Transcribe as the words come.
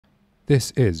This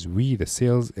is We the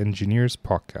Sales Engineers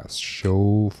Podcast,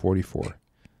 show 44.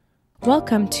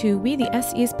 Welcome to We the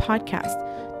SEs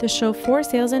podcast, the show for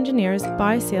sales engineers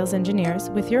by sales engineers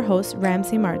with your host,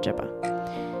 Ramzi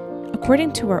Marjaba.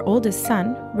 According to our oldest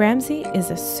son, Ramzi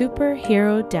is a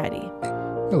superhero daddy.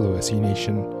 Hello, SE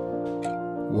Nation.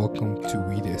 Welcome to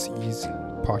We the SEs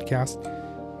podcast.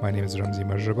 My name is Ramzi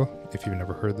Marjaba. If you've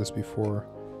never heard this before,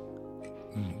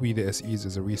 We the SEs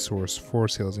is a resource for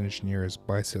sales engineers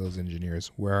by sales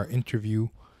engineers where I interview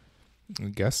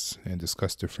guests and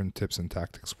discuss different tips and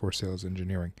tactics for sales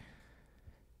engineering.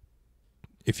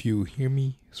 If you hear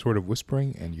me sort of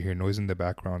whispering and you hear noise in the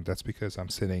background, that's because I'm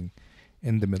sitting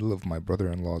in the middle of my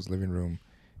brother-in-law's living room,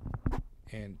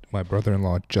 and my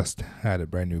brother-in-law just had a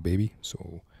brand new baby,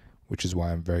 which is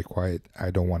why I'm very quiet.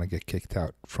 I don't want to get kicked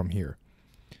out from here.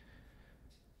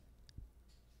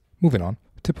 Moving on.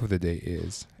 Tip of the day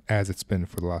is, as it's been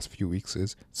for the last few weeks,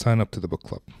 is sign up to the book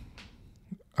club.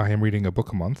 I am reading a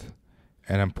book a month,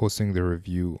 and I'm posting the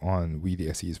review on We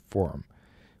the SEs forum.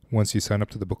 Once you sign up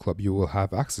to the book club, you will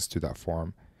have access to that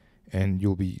forum, and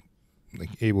you'll be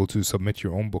able to submit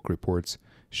your own book reports,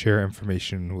 share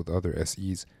information with other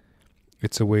SEs.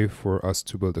 It's a way for us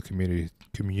to build a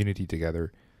community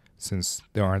together, since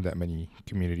there aren't that many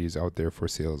communities out there for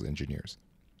sales engineers.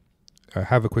 I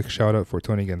have a quick shout out for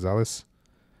Tony Gonzalez,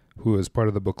 who is part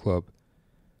of the book club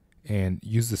and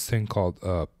used this thing called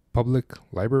a public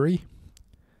library.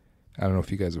 I don't know if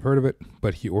you guys have heard of it,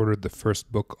 but he ordered the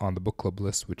first book on the book club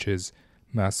list, which is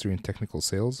Mastering Technical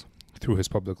Sales, through his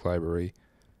public library.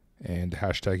 And the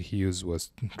hashtag he used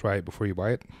was try it before you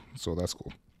buy it. So that's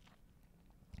cool.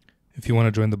 If you want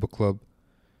to join the book club,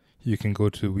 you can go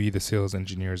to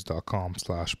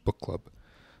wethesalesengineers.com/book club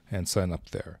and sign up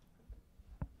there.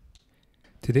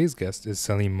 Today's guest is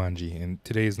Salim Manji, and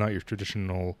today is not your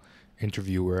traditional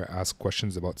interview where I ask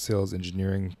questions about sales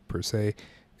engineering per se.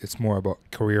 It's more about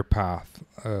career path.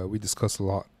 We discuss a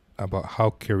lot about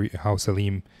how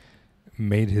Salim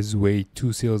made his way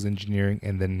to sales engineering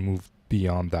and then moved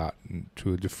beyond that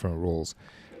to different roles,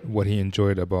 what he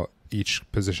enjoyed about each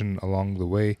position along the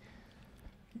way,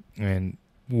 and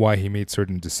why he made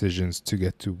certain decisions to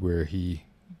get to where he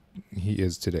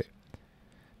is today.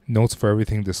 Notes for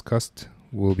everything discussed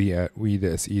will be at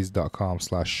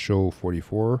wetheses.com/show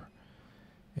 44.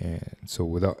 And so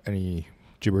without any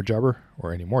jibber jabber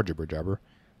or any more jibber jabber,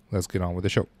 let's get on with the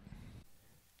show.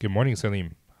 Good morning,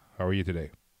 Salim. How are you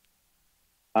today?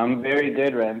 I'm very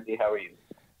good, Ramzi. How are you?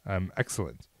 I'm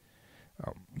excellent.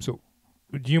 So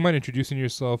do you mind introducing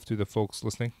yourself to the folks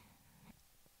listening?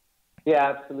 Yeah,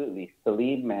 absolutely.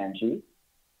 Salim Manji.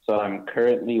 So I'm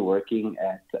currently working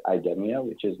at Idemia,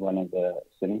 which is one of the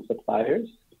sim suppliers,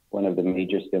 one of the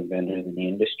major sim vendors in the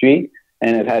industry.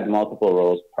 And I've had multiple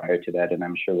roles prior to that, and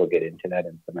I'm sure we'll get into that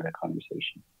in some of the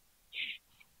conversation.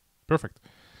 Perfect.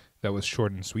 That was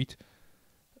short and sweet.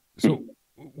 So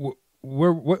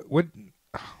where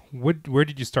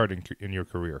did you start in your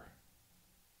career?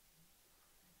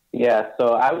 Yeah,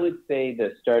 so I would say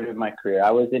the start of my career,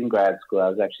 I was in grad school. I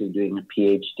was actually doing a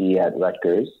PhD at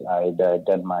Rutgers. I'd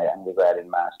done my undergrad and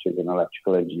master's in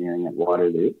electrical engineering at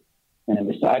Waterloo. And I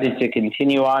decided to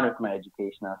continue on with my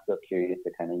education. I was still curious to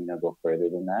kind of, go further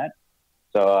than that.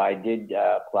 So I did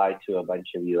apply to a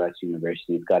bunch of U.S.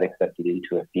 universities, got accepted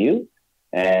into a few,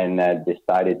 and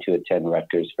decided to attend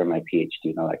Rutgers for my PhD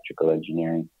in electrical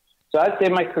engineering. So I'd say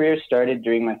my career started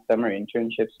during my summer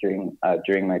internships during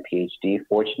my PhD.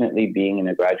 Fortunately, being in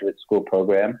a graduate school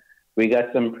program, we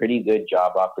got some pretty good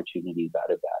job opportunities out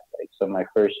of that. Right? So my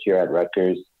first year at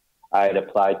Rutgers, I had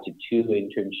applied to 2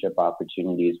 internship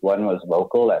opportunities. One was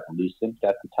local at Lucent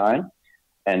at the time,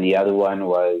 and the other one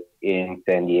was in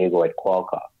San Diego at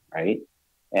Qualcomm, right?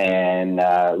 And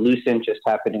Lucent just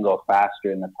happened to go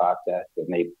faster in the process, and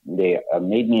they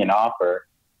made me an offer,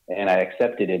 and I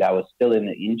accepted it. I was still in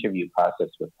the interview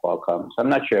process with Qualcomm, so I'm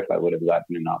not sure if I would have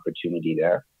gotten an opportunity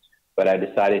there, but I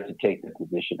decided to take the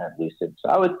position at Lucent. So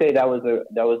I would say that was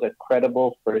a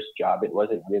credible first job. It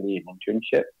wasn't really an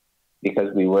internship,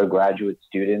 because we were graduate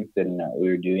students and we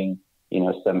were doing,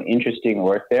 some interesting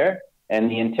work there. And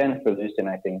the intent for Lucent,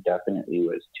 I think, definitely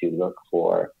was to look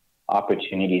for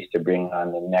opportunities to bring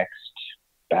on the next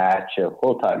batch of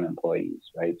full-time employees,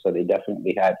 right? So they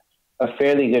definitely had a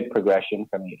fairly good progression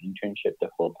from the internship to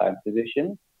full-time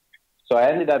position. So I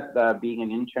ended up being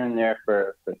an intern there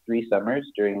for 3 summers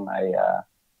during my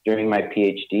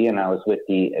PhD, and I was with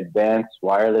the Advanced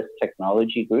Wireless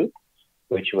Technology Group,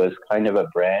 which was kind of a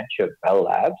branch of Bell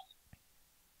Labs.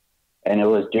 And it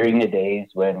was during the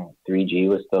days when 3G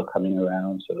was still coming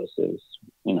around. So this is,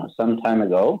 some time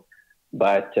ago.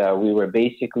 But we were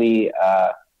basically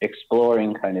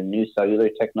exploring kind of new cellular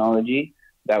technology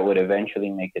that would eventually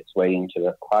make its way into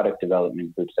the product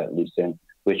development groups at Lucent,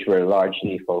 which were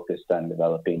largely focused on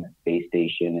developing base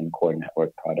station and core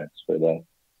network products for the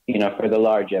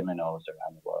large MNOs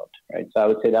around the world, right? So I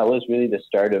would say that was really the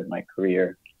start of my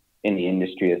career in the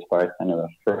industry as far as kind of a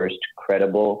first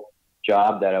credible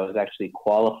job that I was actually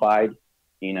qualified,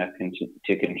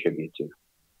 to contribute to.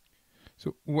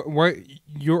 So why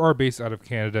you are based out of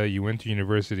Canada? You went to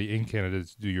university in Canada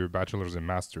to do your bachelor's and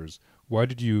master's. Why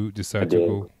did you decide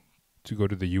to go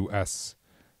to the U.S.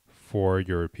 for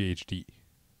your PhD?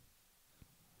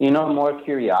 More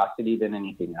curiosity than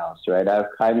anything else, right? I've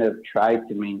kind of tried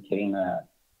to maintain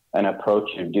an approach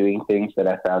of doing things that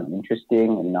I found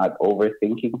interesting and not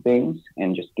overthinking things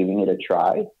and just giving it a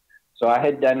try. So I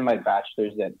had done my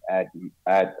bachelor's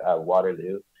at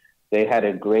Waterloo. They had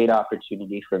a great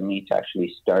opportunity for me to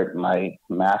actually start my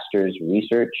master's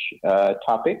research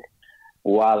topic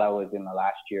while I was in the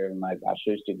last year of my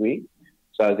bachelor's degree.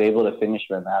 So I was able to finish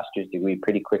my master's degree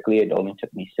pretty quickly. It only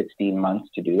took me 16 months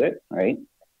to do it, right?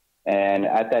 And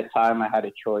at that time, I had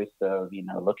a choice of,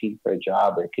 looking for a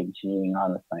job or continuing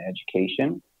on with my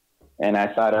education. And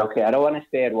I thought, okay, I don't want to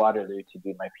stay at Waterloo to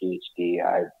do my PhD.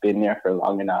 I've been there for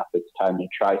long enough. It's time to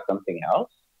try something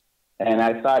else. And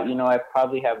I thought, I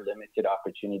probably have limited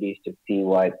opportunities to see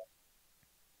what,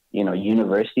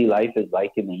 university life is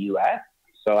like in the U.S.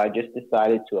 So I just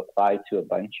decided to apply to a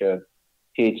bunch of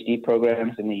PhD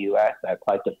programs in the U.S. I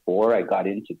applied to 4. I got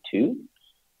into 2.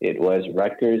 It was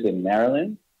Rutgers in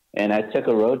Maryland. And I took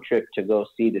a road trip to go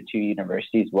see the 2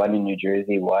 universities, one in New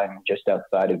Jersey, one just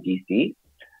outside of D.C.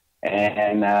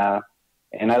 And I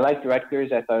liked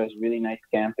Rutgers. I thought it was a really nice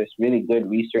campus, really good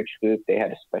research group. They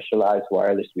had a specialized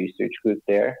wireless research group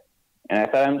there. And I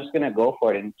thought, I'm just going to go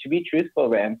for it. And to be truthful,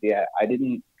 Ramsey, I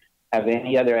didn't have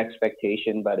any other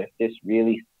expectation, but if this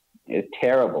really is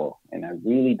terrible and I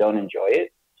really don't enjoy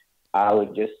it, I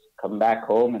would just come back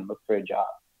home and look for a job,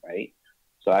 right?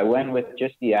 So I went with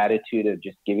just the attitude of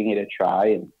just giving it a try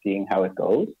and seeing how it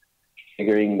goes,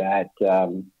 figuring that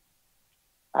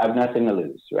I have nothing to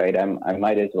lose, right? I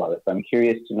might as well. If I'm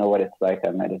curious to know what it's like,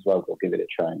 I might as well go give it a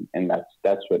try. And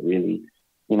that's what really,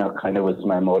 kind of was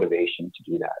my motivation to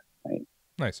do that, right?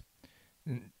 Nice.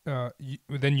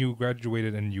 Then you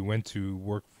graduated and you went to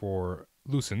work for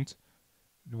Lucent.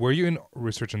 Were you in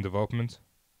research and development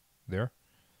there?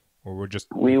 Or were just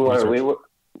we were.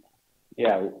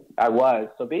 Yeah, I was.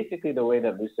 So basically the way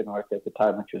that Lucent worked at the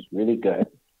time, which was really good,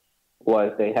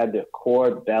 was they had the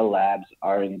core Bell Labs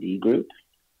R&D group.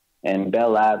 And Bell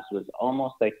Labs was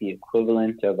almost like the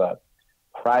equivalent of a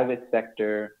private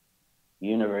sector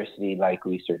university-like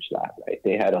research lab, right?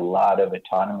 They had a lot of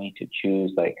autonomy to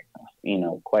choose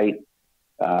quite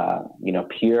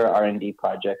pure R&D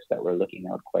projects that were looking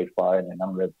out quite far in a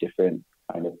number of different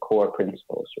kind of core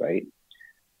principles, right?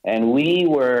 And we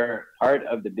were part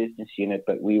of the business unit,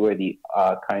 but we were the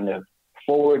kind of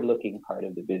forward-looking part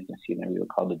of the business unit. We were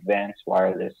called Advanced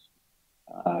Wireless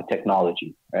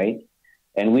Technology, right?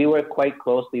 And we worked quite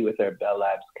closely with our Bell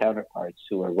Labs counterparts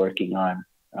who were working on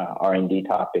R&D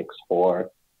topics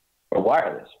for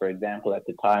wireless. For example, at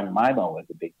the time, MIMO was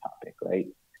a big topic, right?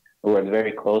 We worked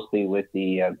very closely with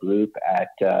the group at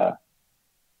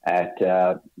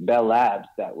Bell Labs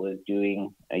that was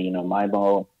doing,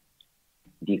 MIMO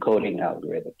decoding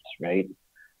algorithms, right?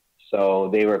 So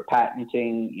they were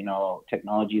patenting,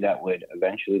 technology that would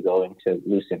eventually go into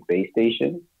Lucent base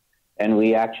stations. And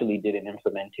we actually did an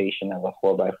implementation of a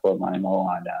 4x4 MIMO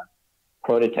on a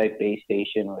prototype base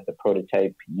station with a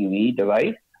prototype UE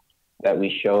device that we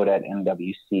showed at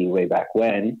MWC way back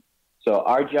when. So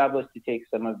our job was to take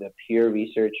some of the pure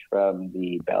research from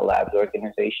the Bell Labs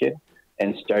organization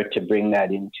and start to bring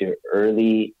that into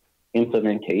early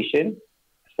implementation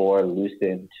for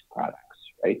Lucent products,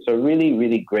 right? So really,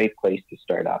 really great place to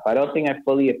start off. I don't think I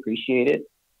fully appreciated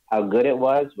how good it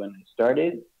was when I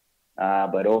started,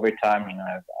 but over time,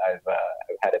 I've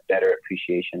had a better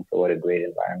appreciation for what a great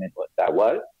environment that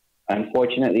was.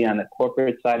 Unfortunately, on the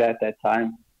corporate side at that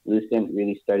time, Lucent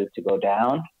really started to go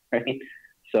down, right?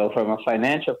 So from a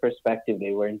financial perspective,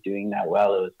 they weren't doing that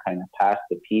well. It was kind of past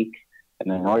the peak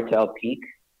and the Nortel peak.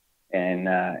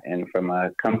 And from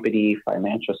a company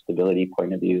financial stability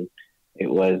point of view, it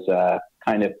was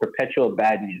kind of perpetual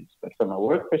bad news. But from a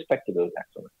work perspective, it was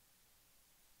excellent.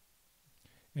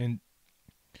 And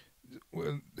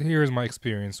here's my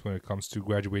experience when it comes to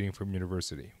graduating from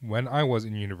university. When I was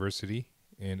in university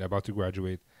and about to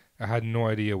graduate, I had no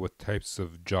idea what types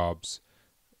of jobs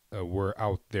were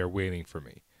out there waiting for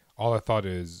me. All I thought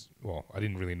is, I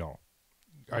didn't really know.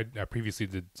 I previously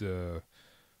did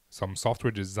some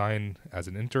software design as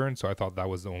an intern, so I thought that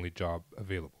was the only job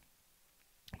available.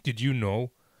 Did you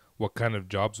know what kind of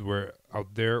jobs were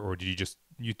out there, or did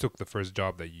you took the first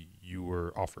job that you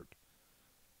were offered?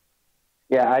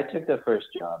 Yeah, I took the first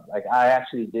job. Like, I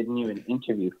actually didn't even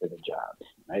interview for the job,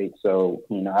 right? So,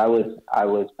 I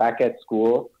was back at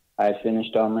school. I had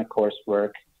finished all my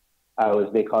coursework.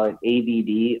 They call it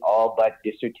ABD, all but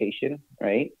dissertation,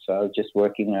 right? So I was just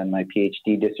working on my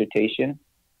PhD dissertation.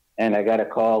 And I got a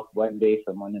call one day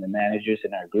from one of the managers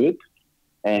in our group.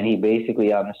 And he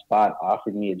basically on the spot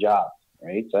offered me a job,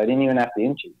 right? So I didn't even have to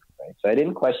interview, right? So I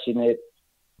didn't question it.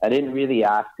 I didn't really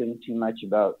ask him too much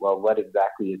about, well, what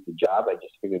exactly is the job? I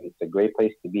just figured it's a great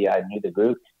place to be. I knew the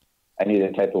group. I knew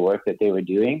the type of work that they were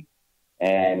doing.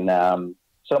 And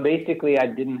so basically, I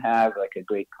didn't have like a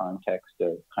great context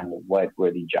of kind of what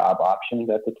were the job options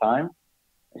at the time.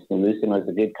 So Lucent was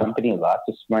a good company, lots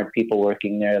of smart people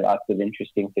working there, lots of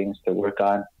interesting things to work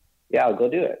on. Yeah, I'll go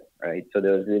do it, right? So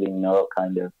there was really no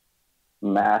kind of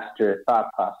master thought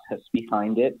process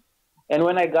behind it. And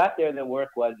when I got there, the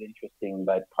work was interesting,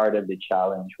 but part of the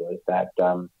challenge was that,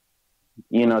 the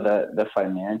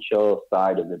financial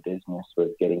side of the business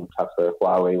was getting tougher.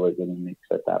 Huawei was in the mix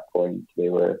at that point. They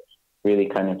were really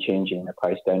kind of changing the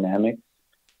price dynamics.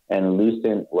 And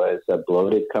Lucent was a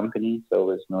bloated company, so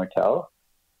was Nortel.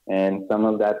 And some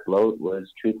of that bloat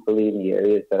was truthfully in the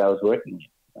areas that I was working in,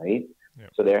 right? Yeah.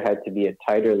 So there had to be a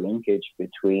tighter linkage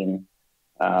between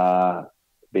kind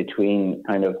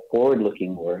of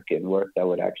forward-looking work and work that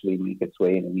would actually make its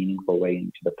way in a meaningful way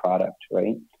into the product,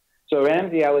 right? So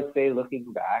Ramsey, I would say,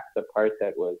 looking back, the part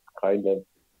that was kind of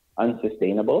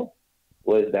unsustainable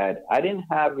was that I didn't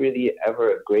have really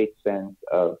ever a great sense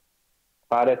of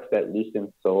products that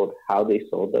Lucent sold, how they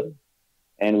sold them.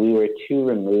 And we were too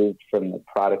removed from the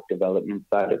product development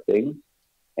side of things,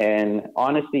 and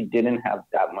honestly didn't have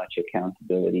that much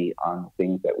accountability on the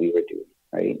things that we were doing,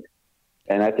 right?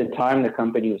 And at the time, the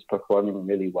company was performing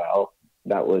really well.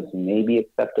 That was maybe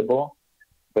acceptable,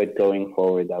 but going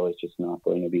forward, that was just not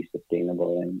going to be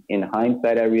sustainable. And in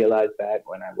hindsight, I realized that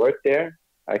when I worked there,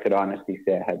 I could honestly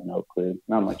say I had no clue,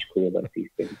 not much clue about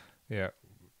these things. Yeah.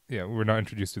 We're not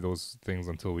introduced to those things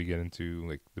until we get into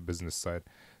like the business side.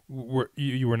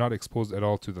 You were not exposed at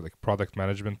all to the like product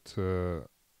management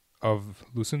of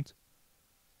Lucent?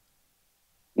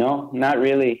 No, not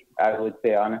really. I would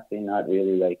say honestly, not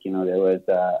really. Like, there was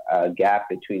a gap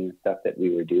between the stuff that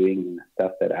we were doing and the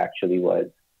stuff that actually was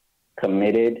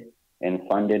committed and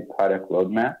funded product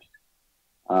roadmaps.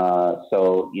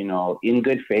 So, in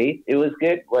good faith, it was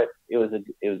good. It was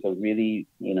a really,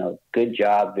 good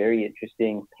job, very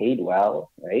interesting, paid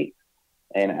well, right?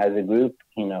 And as a group,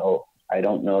 I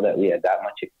don't know that we had that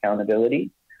much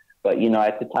accountability, but,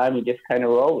 at the time we just kind of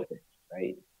roll with it,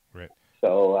 right? Right.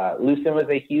 So Lucent was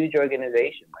a huge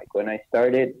organization. Like when I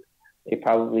started, they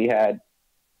probably had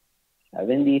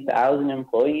 70,000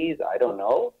 employees. I don't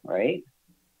know, right?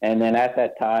 And then at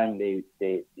that time, they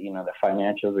the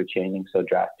financials were changing so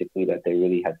drastically that they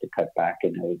really had to cut back,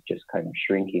 and it was just kind of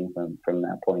shrinking from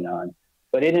that point on.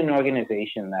 But in an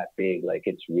organization that big, like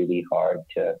it's really hard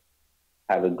to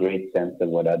have a great sense of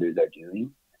what others are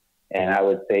doing. And I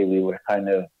would say we were kind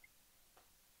of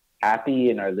happy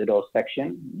in our little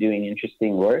section doing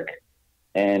interesting work,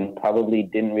 and probably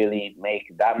didn't really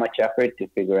make that much effort to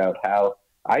figure out how.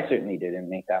 I certainly didn't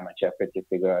make that much effort to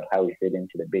figure out how we fit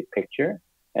into the big picture.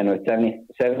 And with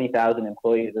 70,000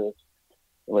 employees, it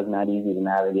was not easy to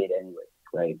navigate anyway,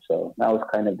 right? So that was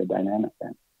kind of the dynamic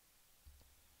then.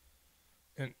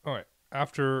 And all right,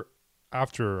 after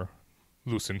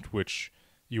Lucent, which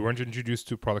you weren't introduced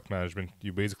to product management,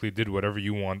 you basically did whatever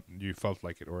you want, you felt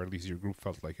like it, or at least your group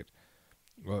felt like it.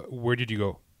 Where did you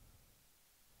go?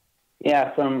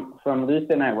 Yeah, from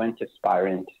Lucent, I went to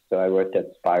Spirent. So I worked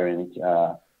at Spirent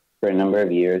for a number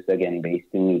of years, again,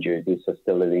 based in New Jersey, so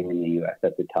still living in the U.S.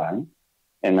 at the time.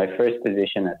 And my first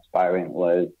position at Spirent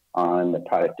was on the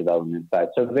product development side.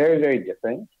 So very, very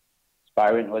different.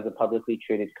 Spirent was a publicly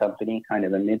traded company, kind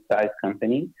of a mid-sized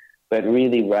company, but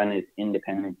really run as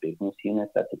independent business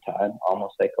units at the time,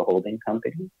 almost like a holding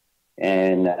company.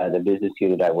 And the business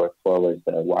unit I worked for was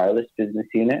the wireless business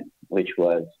unit, which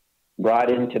was brought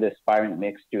into the Spirent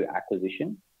mix through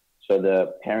acquisition. So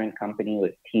the parent company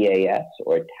was TAS,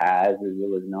 or TAS as it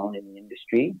was known in the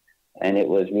industry. And it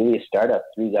was really a startup.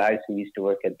 3 guys who used to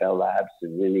work at Bell Labs who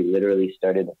really literally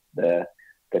started the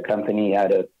company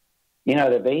out of,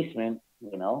 the basement,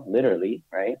 literally,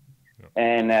 right? Yeah.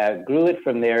 And grew it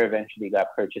from there, eventually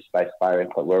got purchased by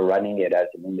Spirent, but we're running it as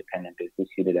an independent business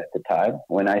unit at the time.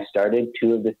 When I started,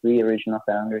 2 of the 3 original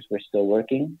founders were still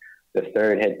working. The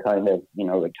third had kind of,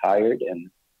 retired,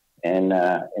 and and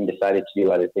decided to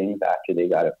do other things after they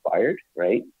got acquired,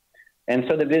 right? And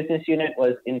so the business unit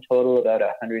was in total about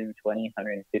 120,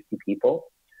 150 people.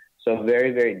 So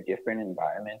very, very different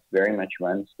environment, very much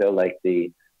run still like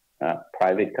the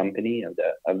private company of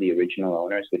the original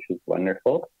owners, which was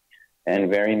wonderful, and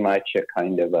very much a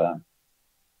kind of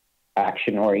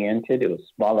action oriented. It was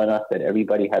small enough that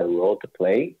everybody had a role to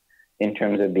play in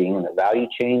terms of being in the value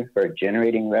chain for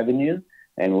generating revenue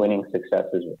and winning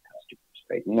successes with customers,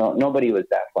 right? Nobody was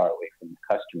that far away from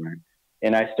the customer.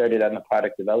 And I started on the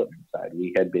product development side.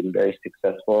 We had been very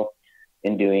successful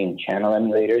in doing channel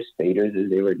emulators, faders as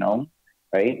they were known,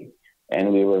 right?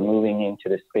 And we were moving into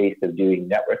the space of doing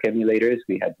network emulators.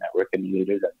 We had network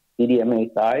emulators on the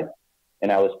CDMA side,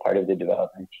 and I was part of the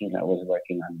development team that was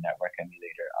working on network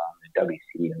emulator on the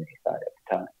WCDMA side at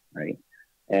the time, right?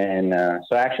 And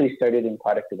so I actually started in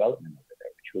product development over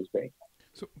there, which was great.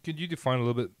 So could you define a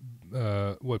little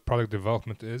bit what product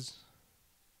development is?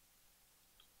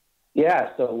 Yeah,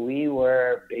 so we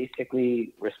were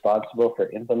basically responsible for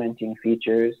implementing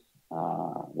features,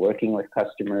 working with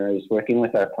customers, working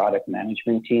with our product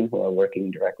management team who are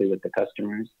working directly with the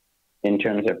customers in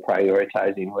terms of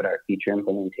prioritizing what our feature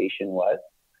implementation was.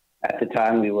 At the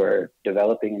time, we were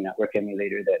developing a network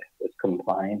emulator that was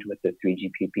compliant with the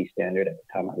 3GPP standard. At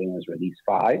the time, I think it was release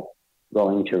 5,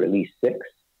 going to release 6.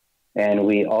 And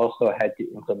we also had to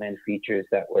implement features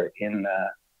that were in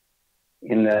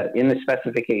the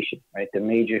specification, right? The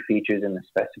major features in the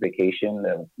specification,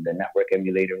 the network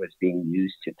emulator was being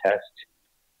used to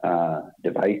test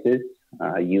devices,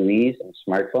 UEs and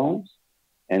smartphones.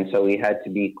 And so we had to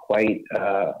be quite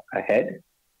ahead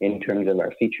in terms of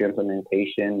our feature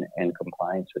implementation and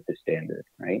compliance with the standard,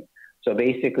 right? So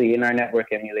basically in our network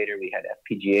emulator, we had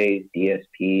FPGAs,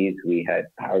 DSPs, we had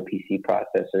PowerPC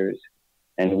processors,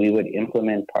 and we would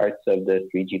implement parts of the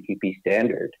 3GPP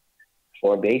standard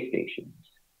for base stations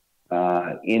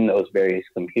in those various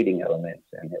computing elements.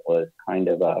 And it was kind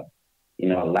of a,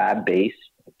 lab-based,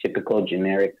 typical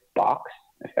generic box,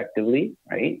 effectively,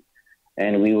 right?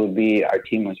 And our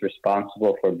team was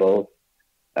responsible for both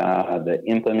the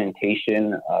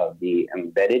implementation of the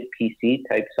embedded PC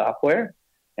type software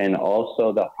and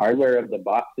also the hardware of the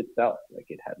box itself. Like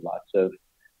it had lots of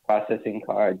processing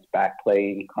cards,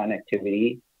 backplane,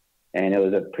 connectivity, and it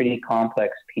was a pretty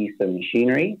complex piece of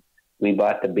machinery. We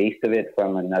bought the base of it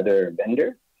from another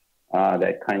vendor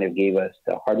that kind of gave us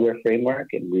the hardware framework,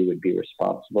 and we would be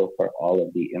responsible for all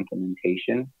of the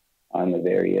implementation on the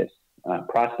various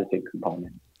processing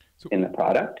components in the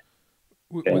product.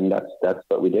 And that's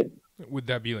what we did. Would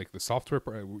that be like the software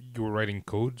part? You were writing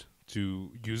code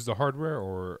to use the hardware,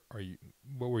 or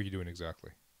what were you doing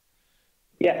exactly?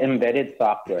 Yeah, embedded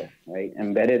software, right?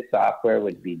 Embedded software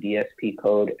would be DSP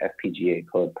code, FPGA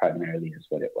code primarily is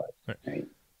what it was, right?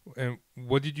 And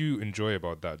what did you enjoy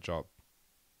about that job?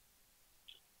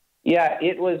 Yeah,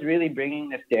 it was really bringing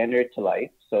the standard to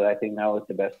life. So I think that was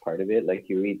the best part of it. Like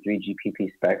you read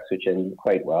 3GPP specs, which I knew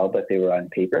quite well, but they were on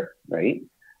paper, right?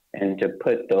 And to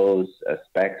put those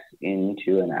specs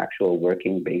into an actual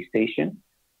working base station.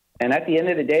 And at the end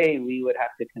of the day, we would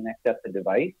have to connect up the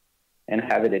device and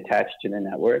have it attached to the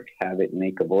network, have it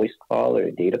make a voice call or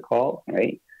a data call,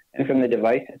 right? And from the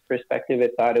device's perspective,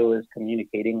 it thought it was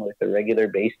communicating with a regular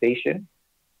base station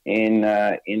in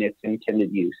its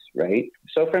intended use, right?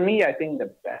 So for me, I think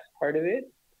the best part of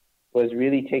it was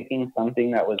really taking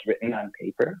something that was written on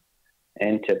paper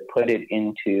and to put it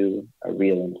into a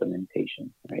real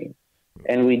implementation, right?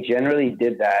 And we generally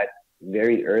did that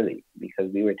very early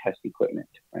because we were test equipment,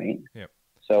 right? Yep.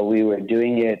 So we were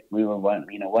doing it. We were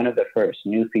one of the first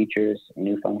new features,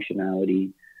 new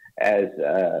functionality. As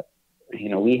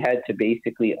we had to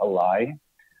basically align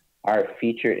our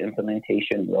feature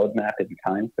implementation roadmap and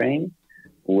time frame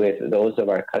with those of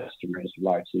our customers,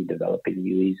 largely developing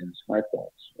UEs and smartphones,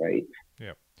 right?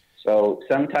 Yeah. So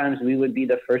sometimes we would be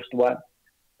the first one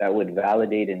that would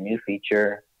validate a new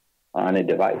feature on a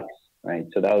device, right?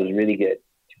 So that was really good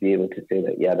to be able to say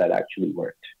that, yeah, that actually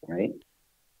worked, right?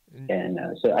 And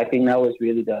so I think that was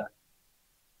really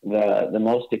the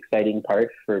most exciting part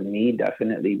for me,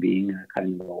 definitely being a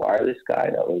kind of a wireless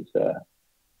guy. That was,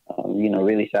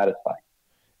 really satisfying.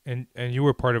 And you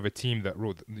were part of a team that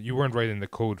wrote. You weren't writing the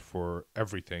code for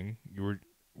everything.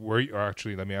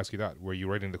 Actually, let me ask you that: were you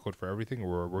writing the code for everything,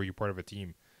 or were you part of a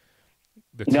team?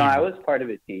 No, I was part of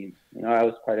a team. We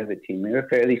were a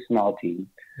fairly small team,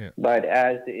 but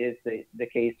as is the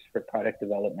case for product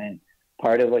development,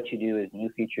 part of what you do is new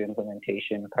feature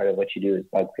implementation. Part of what you do is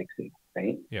bug fixing,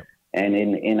 right? Yeah. And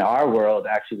in our world,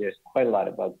 actually, there's quite a lot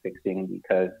of bug fixing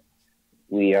because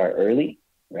we are early,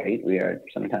 right? We are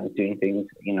sometimes doing things,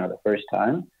 the first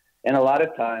time. And a lot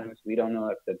of times we don't know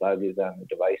if the bug is on the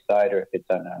device side or if it's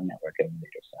on our network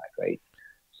emulator side, right?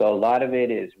 So a lot of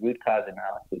it is root cause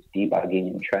analysis, debugging,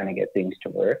 and trying to get things to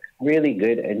work. Really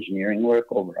good engineering work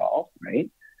overall, right?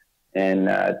 And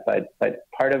but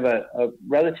part of a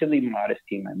relatively modest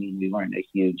team. I mean, we weren't a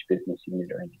huge business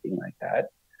unit or anything like that,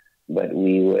 but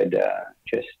we would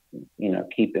just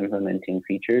keep implementing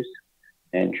features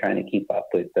and trying to keep up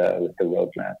with the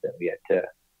roadmap that we had to.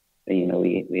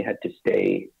 We had to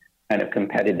stay kind of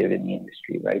competitive in the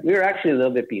industry, right? We were actually a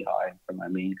little bit behind from our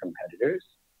main competitors.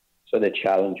 So the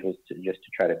challenge was to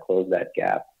try to close that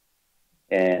gap.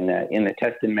 And in the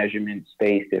test and measurement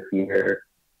space, if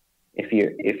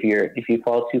you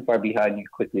fall too far behind, you're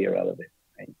quickly irrelevant.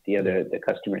 Right? The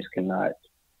customers cannot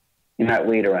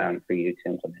wait around for you to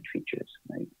implement features.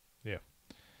 Right? Yeah.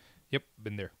 Yep.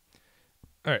 Been there.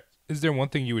 All right. Is there one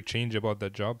thing you would change about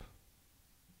that job?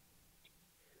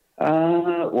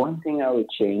 One thing I would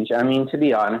change. I mean, to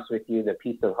be honest with you, the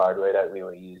piece of hardware that we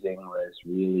were using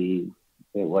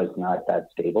was not that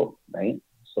stable, right?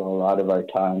 So a lot of our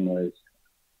time was,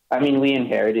 we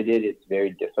inherited it. It's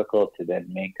very difficult to then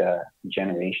make a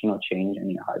generational change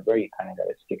in your hardware. You kind of got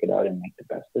to stick it out and make the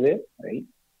best of it, right?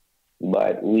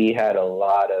 But we had a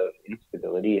lot of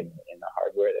instability in the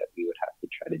hardware that we would have to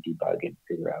try to debug and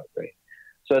figure out, right?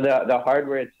 So the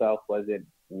hardware itself wasn't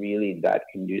really that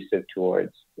conducive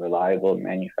towards reliable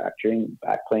manufacturing.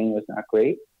 Backplane was not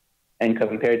great. And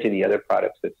compared to the other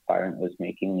products that Spirent was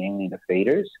making, namely the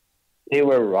faders, they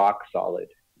were rock solid,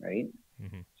 right?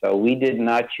 Mm-hmm. So we did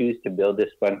not choose to build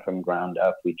this one from ground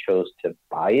up. We chose to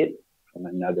buy it from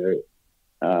another,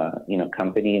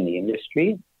 company in the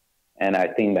industry. And I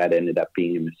think that ended up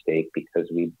being a mistake because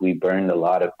we burned a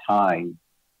lot of time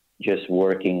just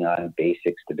working on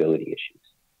basic stability issues.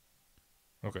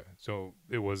 Okay, so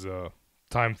it was a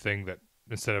time thing that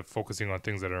instead of focusing on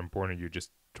things that are important, you just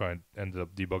try and ended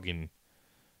up debugging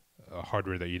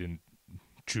hardware that you didn't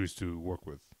choose to work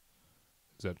with.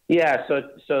 Is that? Yeah. So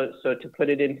to put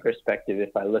it in perspective,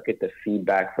 if I look at the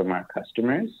feedback from our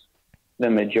customers, the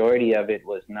majority of it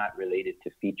was not related to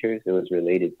features; it was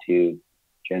related to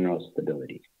general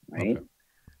stability, right? Okay.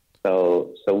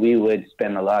 So we would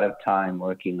spend a lot of time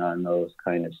working on those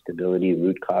kind of stability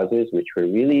root causes, which were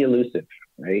really elusive,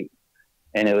 right?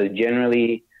 And it was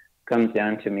generally comes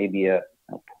down to maybe a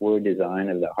poor design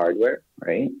of the hardware,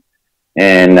 right?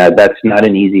 And that's not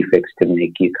an easy fix to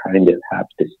make. You kind of have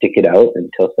to stick it out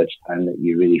until such time that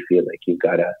you really feel like you've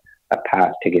got a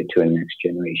path to get to a next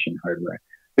generation hardware.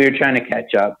 We were trying to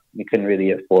catch up. We couldn't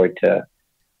really afford to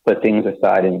put things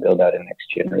aside and build out a next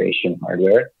generation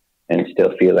hardware and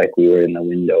still feel like we were in the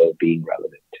window of being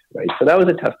relevant, right? So that was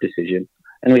a tough decision,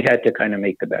 and we had to kind of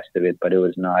make the best of it, but it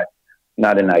was not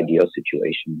an ideal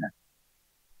situation there.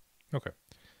 Okay.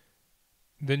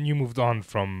 Then you moved on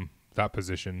from that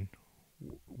position.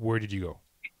 Where did you go?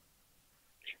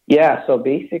 Yeah, so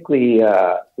basically,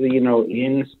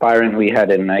 in Spirent, we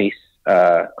had a nice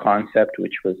concept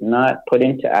which was not put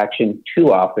into action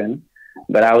too often,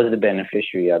 but I was the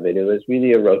beneficiary of it. It was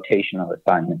really a rotational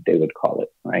assignment, they would call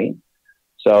it, right?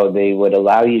 So they would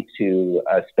allow you to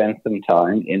spend some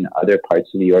time in other parts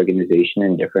of the organization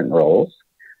in different roles.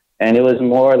 And it was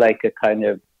more like a kind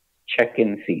of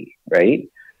check-in fee, right?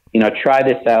 Try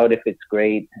this out. If it's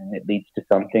great and it leads to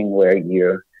something where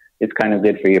it's kind of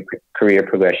good for your career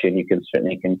progression, you can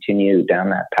certainly continue down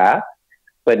that path,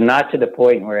 but not to the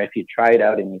point where if you try it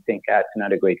out and you think, it's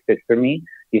not a great fit for me,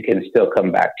 you can still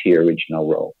come back to your original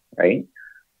role, right?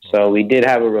 So we did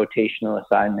have a rotational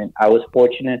assignment. I was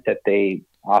fortunate that they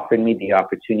offered me the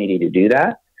opportunity to do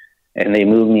that, and they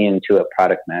moved me into a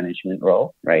product management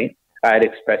role, right? I had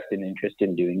expressed an interest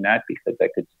in doing that because I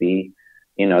could see,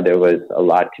 there was a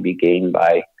lot to be gained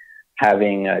by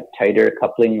having a tighter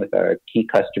coupling with our key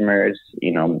customers,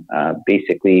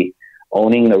 basically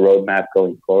owning the roadmap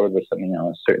going forward was something I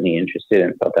was certainly interested in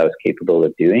and felt I was capable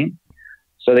of doing.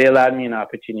 So they allowed me an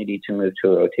opportunity to move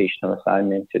to a rotational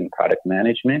assignment in product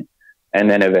management. And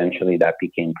then eventually that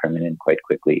became permanent quite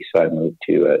quickly. So I moved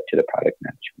to the product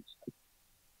management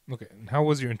side. Okay. And how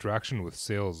was your interaction with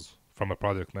sales from a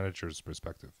product manager's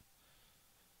perspective?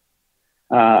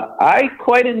 I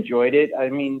quite enjoyed it. I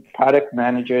mean, product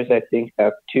managers, I think,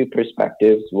 have two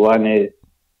perspectives. One is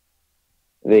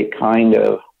they kind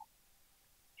of,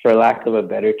 for lack of a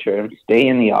better term, stay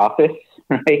in the office,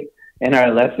 right? And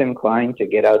are less inclined to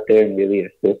get out there and really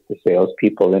assist the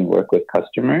salespeople and work with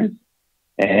customers.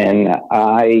 And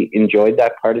I enjoyed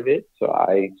that part of it. So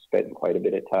I spent quite a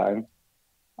bit of time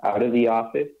out of the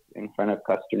office in front of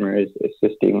customers,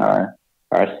 assisting our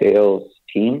sales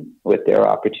team with their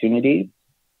opportunities.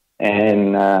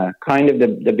 And kind of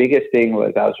the biggest thing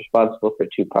was I was responsible for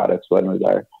two products. One was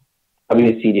our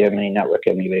WCDMA network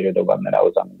emulator, the one that I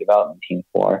was on the development team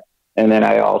for. And then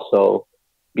I also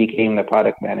became the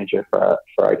product manager for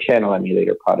our channel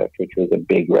emulator product, which was a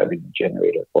big revenue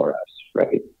generator for us,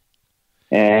 right?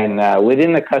 And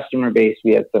within the customer base,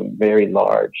 we had some very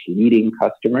large leading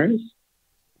customers.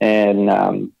 And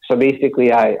so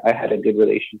basically, I had a good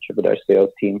relationship with our sales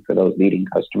team for those leading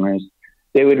customers.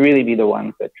 They would really be the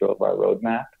ones that drove our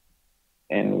roadmap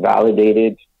and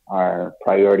validated our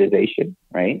prioritization,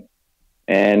 right?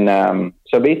 And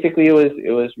so basically, it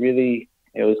was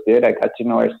good. I got to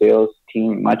know our sales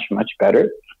team much, much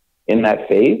better in that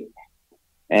phase.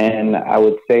 And I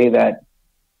would say that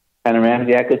kind of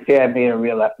Ramsey, I could say I made a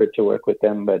real effort to work with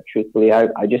them, but truthfully, I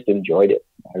just enjoyed it.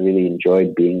 I really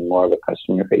enjoyed being more of a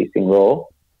customer-facing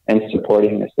role and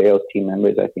supporting the sales team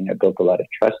members. I think I built a lot of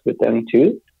trust with them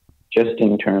too, just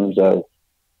in terms of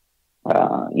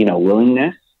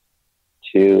willingness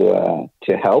to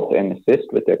help and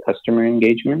assist with their customer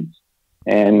engagements.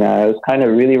 And it was kind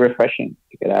of really refreshing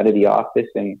to get out of the office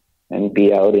and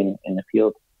be out in the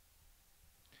field.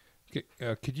 Okay,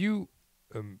 could you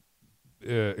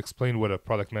explain what a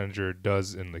product manager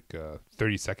does in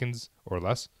 30 seconds or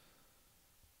less?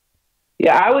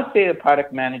 Yeah, I would say the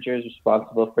product manager is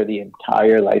responsible for the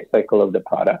entire life cycle of the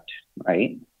product,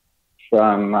 right?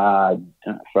 From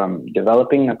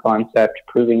developing the concept,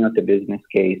 proving out the business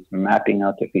case, mapping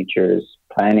out the features,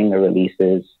 planning the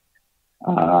releases,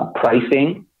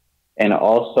 pricing, and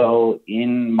also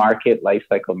in-market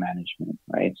lifecycle management,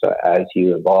 right? So as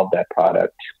you evolve that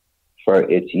product for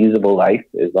its usable life,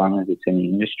 as long as it's in the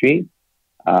industry,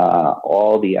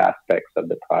 all the aspects of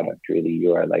the product, really,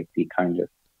 you are like the kind of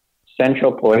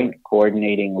central point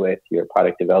coordinating with your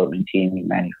product development team,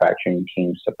 manufacturing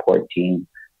team, support team,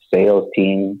 sales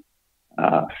team,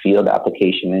 field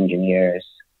application engineers,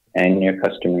 and your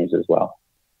customers as well.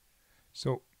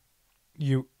 So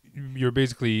you're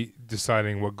basically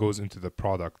deciding what goes into the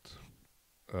product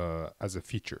as a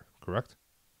feature, correct?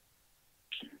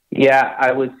 Yeah,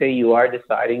 I would say you are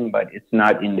deciding, but it's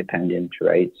not independent,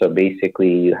 right? So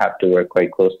basically, you have to work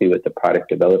quite closely with the product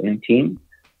development team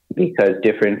because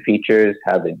different features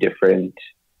have a different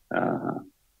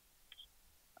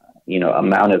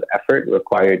amount of effort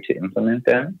required to implement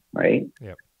them, right?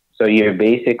 Yep. So you're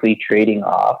basically trading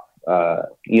off.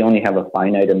 You only have a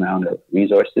finite amount of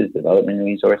resources, development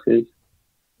resources.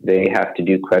 They have to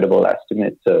do credible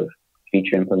estimates of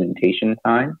feature implementation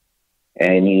time,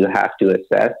 and you have to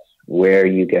assess where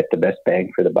you get the best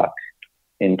bang for the buck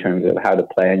in terms of how to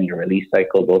plan your release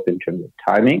cycle, both in terms of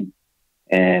timing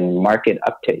and market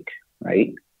uptake,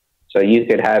 right? So you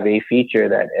could have a feature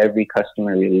that every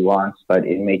customer really wants, but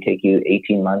it may take you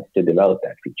 18 months to develop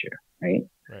that feature, right?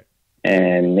 Right.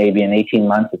 And maybe in 18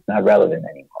 months, it's not relevant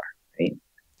anymore, right?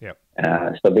 Yep.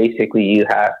 So basically, you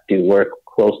have to work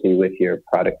closely with your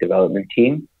product development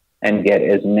team and get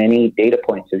as many data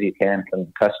points as you can from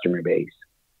the customer base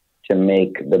to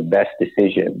make the best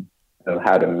decision of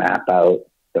how to map out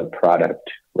the product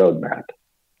roadmap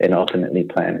and ultimately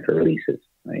plan for releases,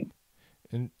 right?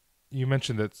 And you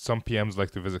mentioned that some PMs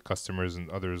like to visit customers and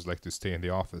others like to stay in the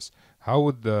office. How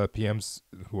would the PMs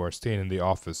who are staying in the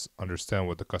office understand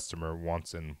what the customer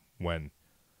wants and when?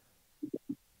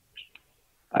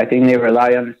 I think they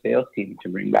rely on the sales team to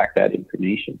bring back that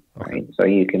information, Okay. right? So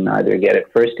you can either get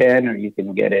it firsthand or you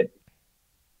can get it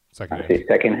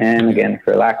secondhand, again,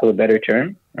 for lack of a better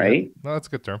term, right? Yeah. No, that's a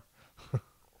good term.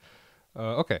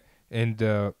 Okay.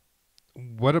 And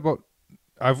what about,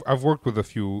 I've worked with a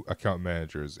few account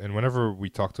managers, and whenever we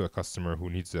talk to a customer who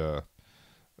needs a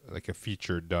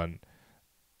feature done,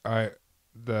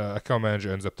 the account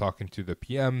manager ends up talking to the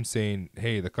PM saying,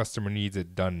 hey, the customer needs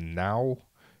it done now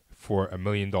for $1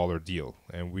 million deal.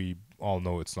 And we all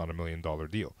know it's not $1 million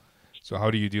deal. So how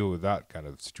do you deal with that kind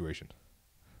of situation?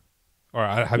 Or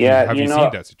have you seen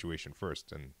that situation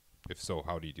first? And if so,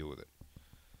 how do you deal with it?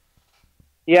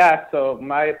 Yeah, so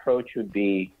my approach would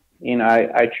be,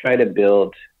 I try to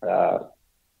build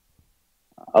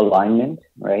alignment,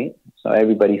 right? So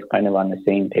everybody's kind of on the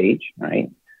same page, right?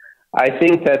 I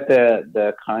think that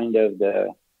the kind of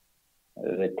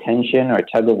the tension or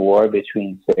tug of war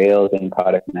between sales and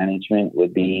product management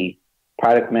would be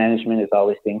product management is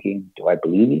always thinking, do I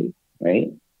believe you,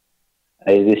 right?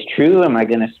 Is this true? Am I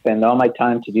going to spend all my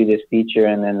time to do this feature?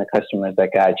 And then the customer's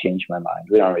like, I changed my mind.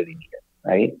 We don't really need it,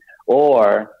 right?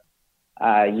 Or,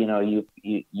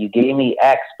 you gave me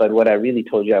X, but what I really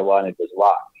told you I wanted was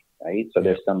Y, right? So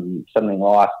there's something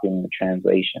lost in the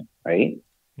translation, right?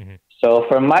 Mm-hmm. So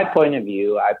from my point of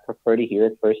view, I prefer to hear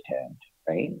it firsthand,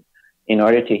 right? in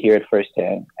order to hear it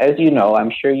firsthand. As you know,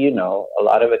 I'm sure you know, a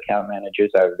lot of account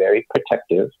managers are very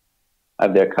protective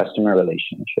of their customer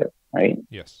relationship, right?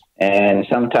 Yes. And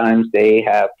sometimes they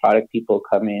have product people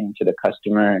come in to the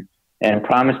customer and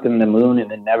promise them the moon and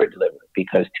then never deliver,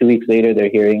 because 2 weeks later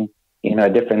they're hearing, a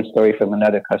different story from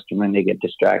another customer and they get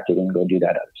distracted and go do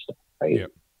that other stuff, right?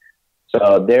 Yep. So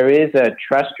there is a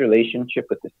trust relationship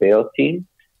with the sales team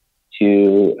to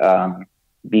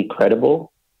be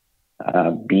credible,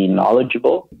 be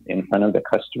knowledgeable in front of the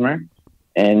customer,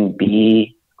 and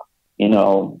be,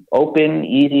 open,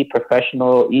 easy,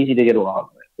 professional, easy to get along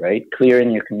with, right? Clear in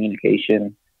your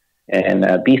communication, and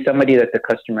be somebody that the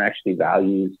customer actually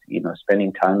values,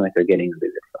 spending time with or getting a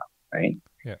visit from, right?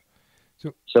 Yeah.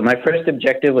 So my first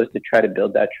objective was to try to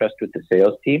build that trust with the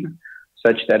sales team,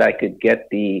 such that I could get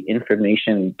the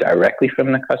information directly from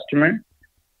the customer.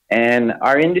 And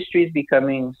our industry is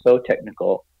becoming so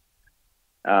technical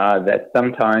that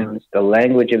sometimes the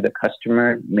language of the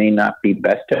customer may not be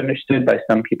best understood by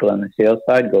some people on the sales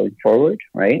side going forward,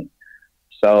 right?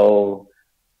 So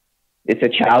it's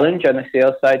a challenge on the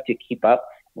sales side to keep up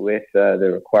with the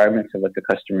requirements of what the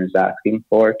customer is asking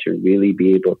for, to really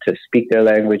be able to speak their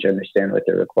language, understand what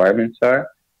their requirements are.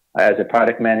 As a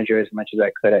product manager, as much as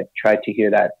I could, I tried to hear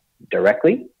that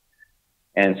directly,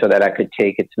 and so that I could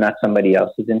take, it's not somebody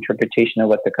else's interpretation of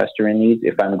what the customer needs.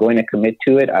 If I'm going to commit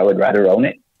to it, I would rather own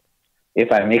it.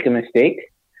 If I make a mistake,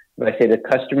 if I say the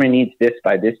customer needs this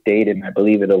by this date and I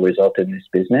believe it'll result in this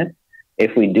business,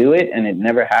 if we do it and it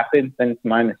never happens, then it's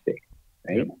my mistake,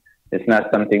 right? Yep. It's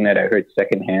not something that I heard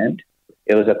secondhand.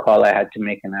 It was a call I had to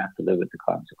make, and I have to live with the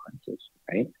consequences,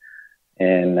 right?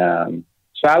 And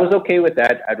so I was okay with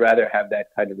that. I'd rather have that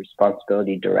kind of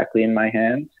responsibility directly in my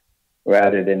hands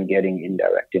rather than getting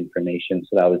indirect information.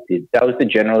 So that was the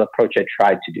general approach I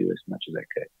tried to do as much as I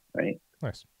could, right?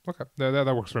 Nice. Okay,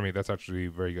 that works for me. That's actually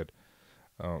very good.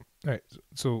 All right.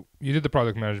 So you did the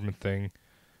product management thing.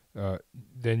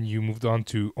 Then you moved on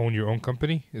to own your own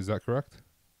company. Is that correct?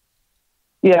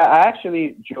 Yeah, I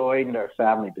actually joined our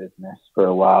family business for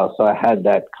a while. So I had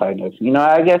that kind of,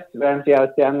 I guess, Ramsey, I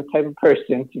would say I'm the type of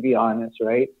person, to be honest,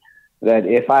 right, that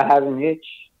if I have an itch,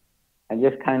 I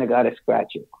just kind of got to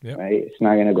scratch it, yep. Right? It's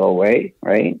not going to go away,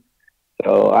 right?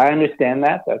 So I understand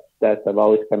that. That's I've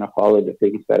always kind of followed the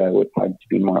things that I would find to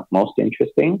be most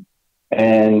interesting.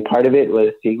 And part of it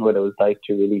was seeing what it was like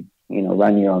to really,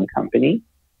 run your own company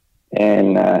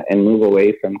and move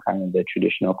away from kind of the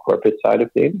traditional corporate side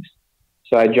of things.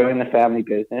 So I joined the family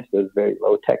business. It was a very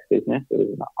low-tech business. It was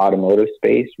in the automotive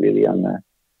space, really on the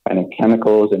kind of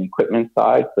chemicals and equipment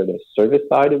side for the service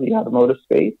side of the automotive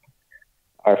space.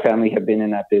 Our family had been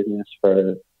in that business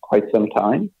for quite some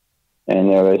time, and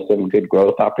there was some good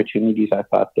growth opportunities, I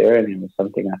thought, there, and it was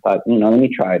something I thought, let me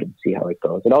try it and see how it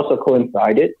goes. It also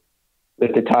coincided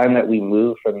with the time that we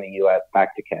moved from the U.S.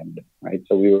 back to Canada, right?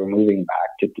 So we were moving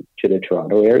back to the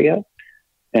Toronto area.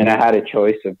 And I had a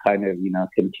choice of kind of,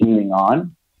 continuing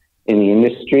on in the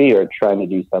industry or trying to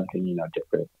do something,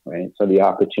 different, right? So the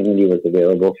opportunity was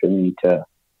available for me to,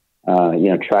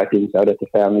 try things out at the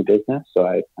family business. So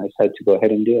I decided to go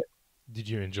ahead and do it. Did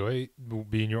you enjoy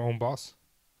being your own boss?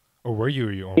 Or were you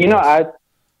your own boss?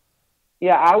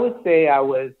 I would say I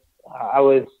was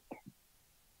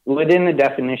within the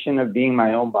definition of being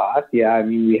my own boss. Yeah, I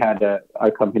mean,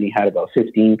 our company had about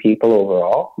 15 people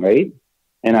overall, right?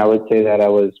 And I would say that I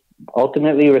was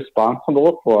ultimately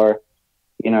responsible for,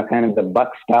 kind of the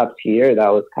buck stops here. That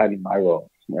was kind of my role,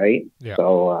 right? Yeah.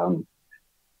 So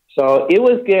it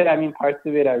was good. I mean, parts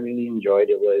of it I really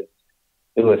enjoyed. It was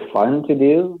fun to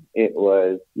do. It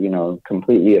was,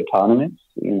 completely autonomous,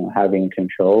 having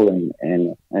control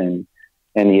and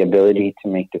the ability to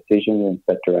make decisions in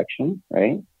set direction,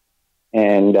 right?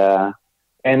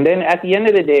 And then at the end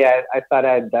of the day, I thought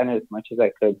I had done as much as I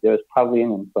could. There was probably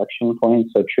an inflection point.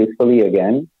 So truthfully,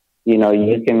 again,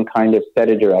 you can kind of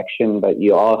set a direction, but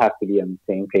you all have to be on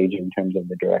the same page in terms of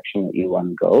the direction that you want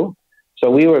to go. So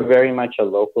we were very much a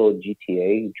local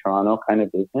GTA, Toronto kind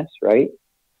of business, right?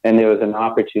 And there was an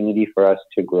opportunity for us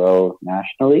to grow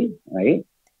nationally, right?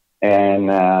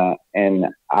 And I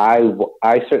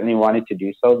certainly wanted to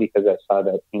do so because I saw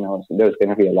that, there was going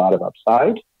to be a lot of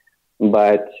upside.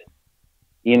 But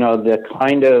the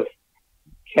kind of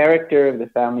character of the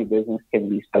family business can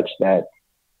be such that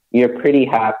you're pretty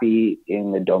happy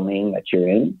in the domain that you're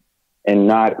in and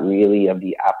not really of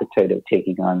the appetite of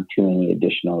taking on too many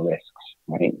additional risks,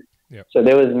 right? Yep. So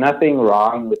there was nothing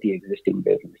wrong with the existing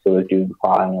business. It was doing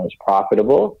fine. It was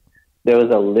profitable. There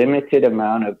was a limited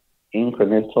amount of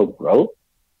incremental growth,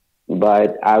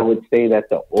 but I would say that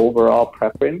the overall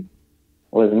preference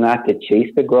was not to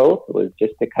chase the growth. It was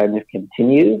just to kind of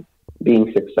continue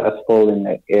being successful in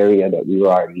the area that we were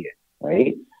already in,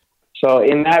 right? So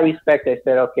in that respect, I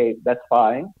said, okay, that's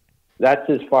fine. That's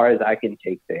as far as I can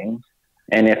take things.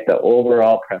 And if the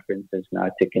overall preference is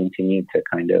not to continue to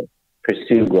kind of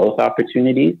pursue growth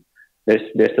opportunities,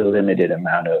 there's a limited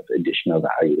amount of additional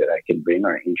value that I can bring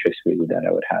or interest really that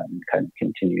I would have in kind of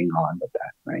continuing on with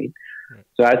that, right?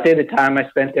 So I'd say the time I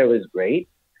spent there was great,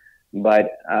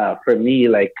 but for me,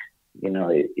 like, you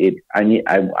know,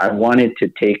 I wanted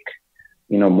to take,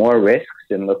 you know, more risks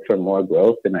and look for more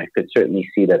growth, and I could certainly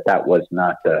see that was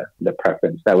not the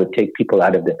preference. That would take people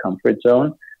out of their comfort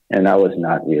zone, and that was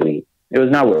not really. It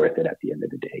was not worth it at the end of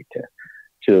the day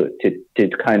to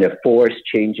kind of force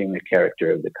changing the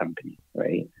character of the company,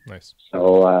 right? Nice.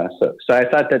 So I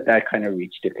thought that kind of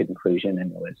reached a conclusion,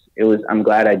 and it was. I'm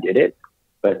glad I did it,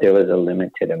 but there was a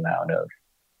limited amount of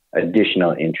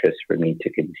additional interest for me to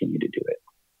continue to do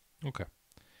it. Okay.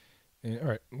 All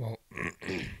right. Well,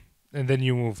 and then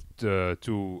you moved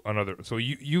to another. So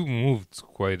you moved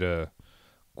quite a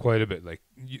bit. Like,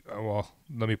 well,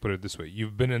 let me put it this way: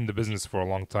 you've been in the business for a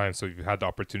long time, so you've had the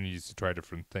opportunities to try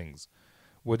different things.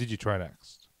 What did you try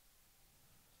next?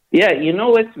 Yeah, you know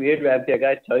what's weird, Rabbi? I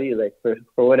gotta tell you, like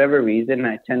for whatever reason,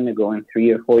 I tend to go in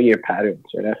 3 or 4 year patterns,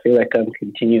 right? I feel like I'm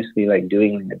continuously like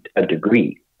doing a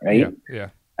degree, right? Yeah.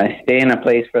 I stay in a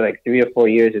place for like 3 or 4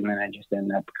 years, and then I just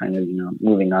end up kind of, you know,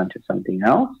 moving on to something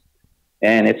else.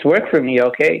 And it's worked for me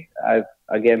okay. I've,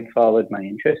 again, followed my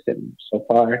interest, and so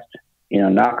far, you know,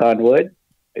 knock on wood,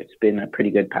 it's been a pretty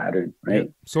good pattern, right?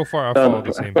 Yeah. So far, I've followed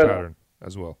the same pattern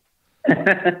as well.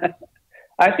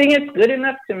 I think it's good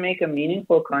enough to make a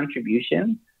meaningful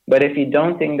contribution, but if you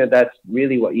don't think that that's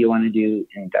really what you want to do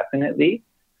indefinitely,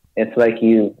 it's like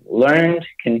you learned,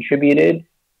 contributed,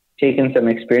 taken some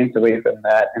experience away from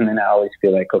that, and then I always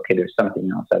feel like, okay, there's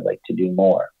something else I'd like to do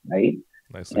more, right?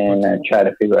 Nicely and try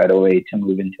to figure out a way to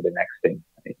move into the next thing.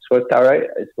 It's worked out right.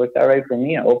 It's worked out right for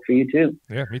me. I hope for you too.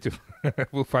 Yeah, me too.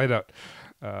 We'll find out.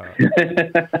 All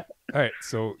right.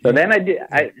 So then I did.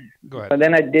 Go ahead. So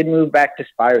then I did move back to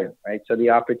Spirent, right? So the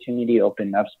opportunity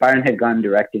opened up. Spirent had gone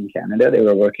direct in Canada. They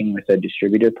were working with a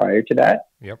distributor prior to that.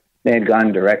 Yep. They had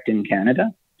gone direct in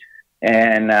Canada,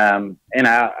 and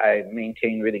I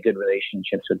maintained really good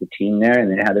relationships with the team there.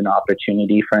 And they had an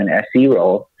opportunity for an SE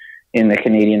role in the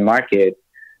Canadian market,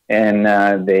 and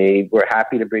they were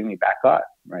happy to bring me back on,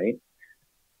 right?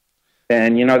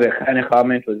 And, you know, the kind of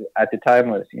comment was at the time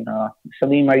was, you know,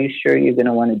 Salim, are you sure you're going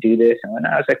to want to do this? And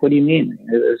I was like, what do you mean?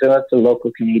 So that's a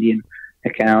local Canadian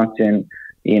account, and,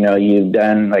 you know, you've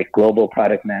done like global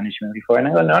product management before. And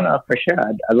I go, no, for sure.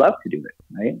 I'd love to do it,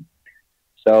 right?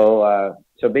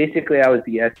 So basically I was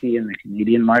the SE in the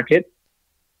Canadian market.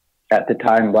 At the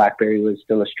time, BlackBerry was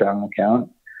still a strong account.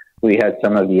 We had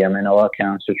some of the M&O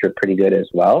accounts, which were pretty good as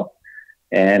well.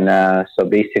 And so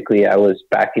basically I was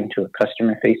back into a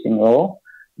customer-facing role,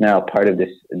 now part of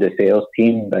the sales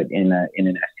team, but in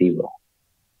an SE role.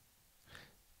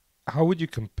 How would you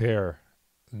compare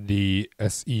the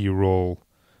SE role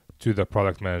to the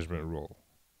product management role?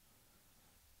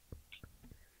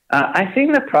 I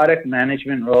think the product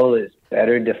management role is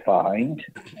better defined.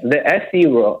 The SE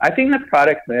role, I think the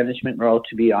product management role,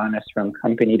 to be honest, from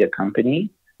company to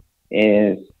company,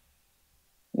 is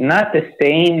not the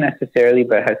same necessarily,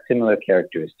 but has similar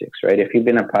characteristics, right? If you've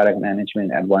been a product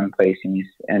management at one place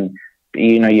and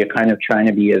you know, you're kind of trying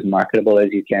to be as marketable as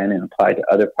you can and apply to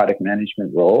other product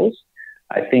management roles,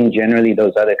 I think generally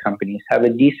those other companies have a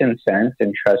decent sense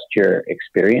and trust your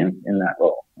experience in that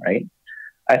role, right?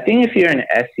 I think if you're an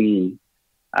SE,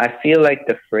 I feel like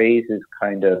the phrase is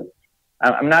kind of,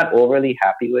 I'm not overly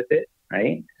happy with it,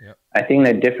 right? Yep. I think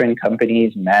that different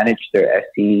companies manage their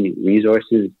SE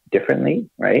resources differently,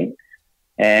 right?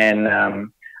 And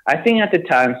I think at the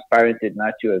time, Spirent did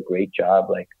not do a great job.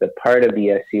 Like the part of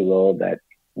the SE role that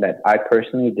I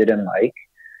personally didn't like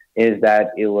is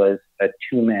that it was a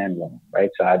two-man role, right?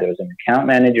 So there was an account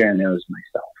manager and there was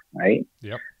myself, right?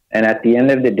 Yep. And at the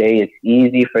end of the day, it's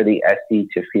easy for the SE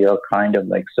to feel kind of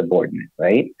like subordinate,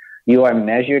 right? You are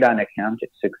measured on account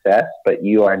success, but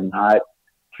you are not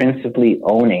principally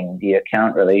owning the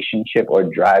account relationship or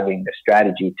driving the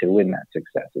strategy to win that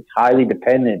success. It's highly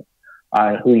dependent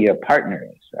on who your partner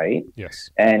is, right? Yes.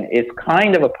 And it's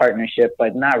kind of a partnership,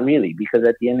 but not really, because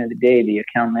at the end of the day, the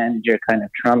account manager kind of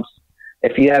trumps.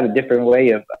 If you have a different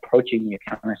way of approaching the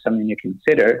account or something you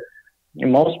consider, in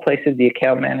most places, the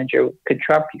account manager could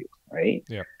trump you, right?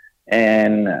 Yeah.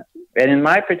 And in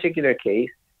my particular case,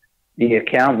 the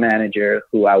account manager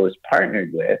who I was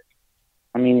partnered with,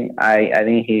 I mean, I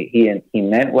think he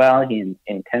meant well. He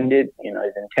intended, you know,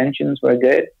 his intentions were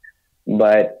good,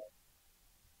 but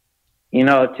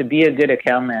to be a good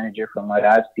account manager, from what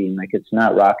I've seen, like, it's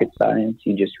not rocket science.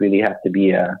 You just really have to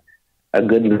be a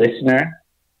good listener,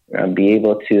 be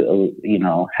able to,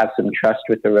 have some trust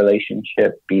with the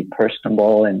relationship, be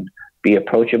personable and be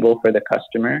approachable for the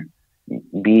customer,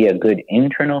 be a good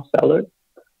internal seller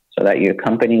so that your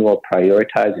company will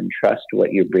prioritize and trust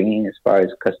what you're bringing as far as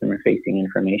customer-facing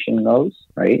information goes,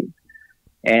 right?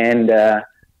 And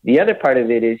the other part of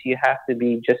it is you have to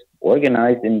be just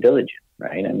organized and diligent,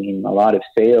 right? I mean, a lot of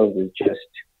sales is just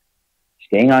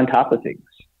staying on top of things,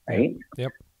 right?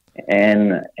 Yep.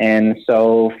 And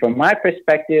so from my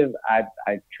perspective,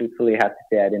 I truthfully have to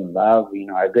say I didn't love,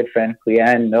 our good friend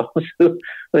Cleanne knows who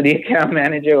the account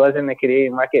manager was in the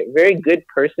Canadian market. Very good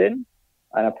person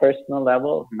on a personal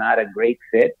level, not a great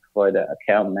fit for the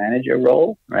account manager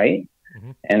role, right?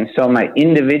 Mm-hmm. And so my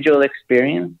individual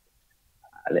experience,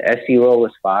 the SE role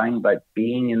was fine, but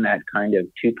being in that kind of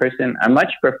two-person, I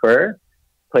much prefer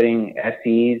putting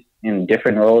SEs in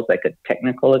different roles, like a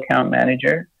technical account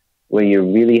manager, where you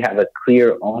really have a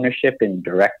clear ownership and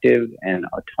directive and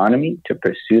autonomy to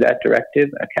pursue that directive,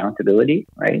 accountability,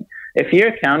 right? If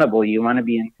you're accountable, you want to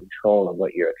be in control of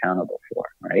what you're accountable for,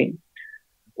 right?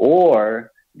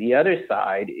 Or the other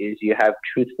side is you have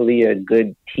truthfully a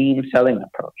good team selling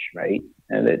approach, right?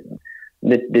 And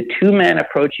the two-man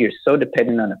approach, you're so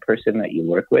dependent on the person that you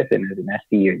work with, and as an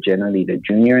SE, you're generally the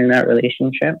junior in that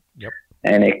relationship. Yep.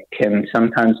 And it can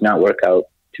sometimes not work out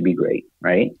to be great,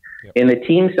 right? Yep. In the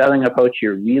team selling approach,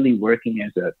 you're really working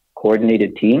as a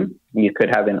coordinated team. You could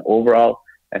have an overall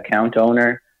account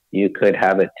owner. You could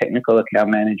have a technical account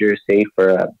manager, say for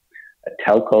a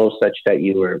telco, such that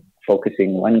you were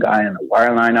focusing one guy on the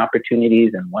wireline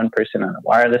opportunities and one person on the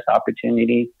wireless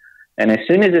opportunities. And as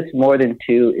soon as it's more than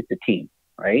two, it's a team,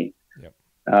 right? Yep.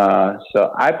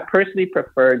 So I personally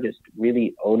prefer just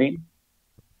really owning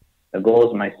the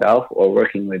goals myself or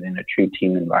working within a true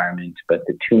team environment. But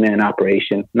the two-man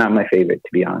operation, not my favorite, to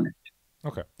be honest.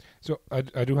 Okay. So I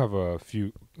do have a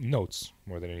few notes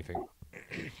more than anything.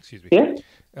 Excuse me.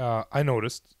 Yeah. I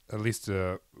noticed, at least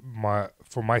for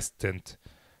my stint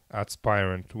at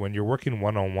Spirent, when you're working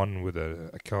one-on-one with an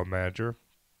account manager,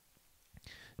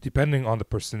 depending on the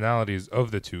personalities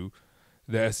of the two,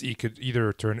 the SE could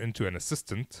either turn into an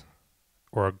assistant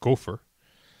or a gopher,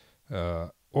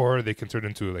 or they can turn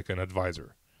into like an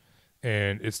advisor.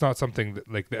 And it's not something that,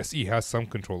 like, the SE has some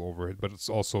control over it, but it's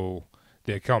also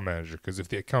the account manager. Because if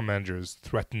the account manager is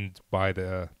threatened by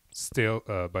the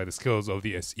skills of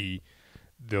the SE,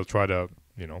 they'll try to,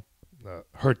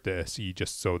 hurt the SE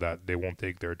just so that they won't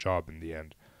take their job in the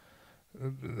end.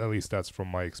 At least that's from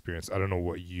my experience. I don't know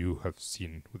what you have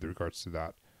seen with regards to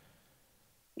that.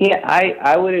 Yeah,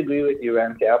 I would agree with you,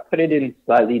 Ramsey. I'll put it in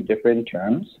slightly different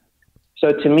terms.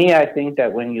 So to me, I think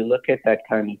that when you look at that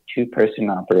kind of two-person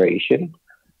operation,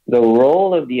 the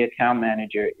role of the account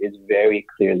manager is very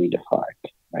clearly defined,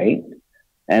 right?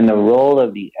 And the role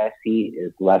of the SE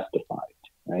is less defined,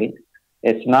 right?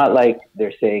 It's not like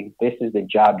they're saying, this is the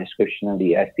job description of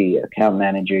the SE account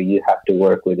manager. You have to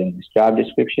work within this job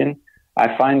description.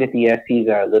 I find that the SEs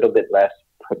are a little bit less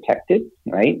protected,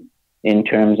 right? In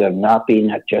terms of not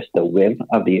being at just the whim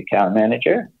of the account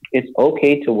manager. It's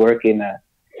okay to work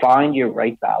find your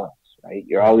right balance, right?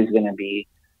 You're always going to be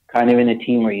kind of in a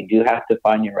team where you do have to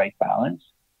find your right balance.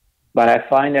 But I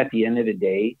find at the end of the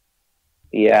day,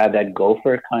 yeah, that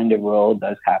gopher kind of role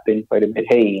does happen quite a bit.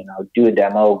 Hey, do a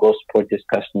demo, go support this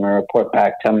customer, report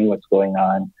back, tell me what's going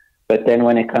on. But then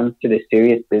when it comes to the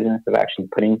serious business of actually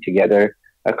putting together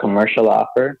a commercial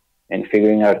offer and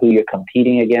figuring out who you're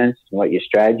competing against and what your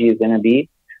strategy is going to be,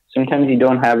 sometimes you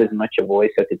don't have as much a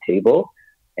voice at the table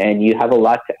and you have a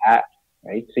lot to add,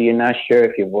 right? So you're not sure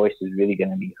if your voice is really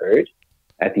going to be heard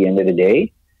at the end of the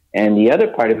day. And the other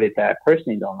part of it that I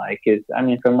personally don't like is,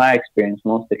 from my experience,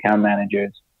 most account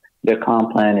managers, their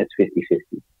comp plan is 50-50,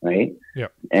 right? Yeah.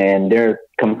 And they're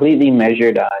completely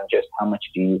measured on just how much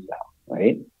do you sell,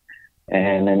 right?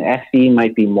 And an SE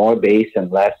might be more base and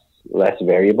less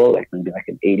variable, like maybe like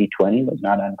an 80-20 was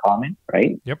not uncommon,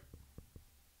 right? Yep.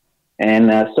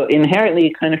 And so inherently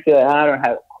you kind of feel like, I don't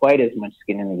have quite as much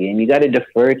skin in the game. You got to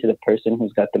defer to the person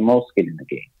who's got the most skin in the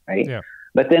game, right? Yeah.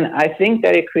 But then I think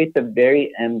that it creates a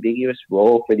very ambiguous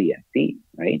role for the SE,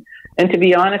 right? And to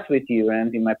be honest with you,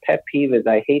 Ramsey, my pet peeve is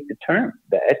I hate the term,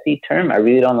 the SE term. I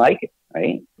really don't like it,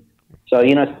 right? So,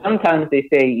 sometimes they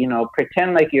say,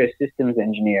 pretend like you're a systems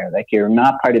engineer, like you're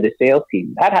not part of the sales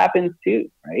team. That happens too,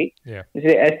 right? Yeah. They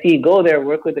say, SE, go there,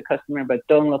 work with the customer, but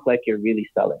don't look like you're really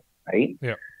selling, right?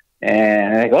 Yeah.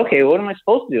 And I'm like, okay, what am I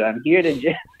supposed to do? I'm here to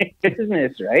generate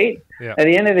business, right? Yeah. At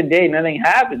the end of the day, nothing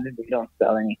happens if we don't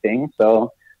sell anything.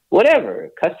 So whatever.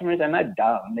 Customers are not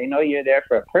dumb. They know you're there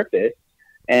for a purpose.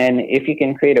 And if you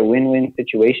can create a win-win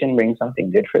situation, bring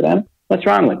something good for them, what's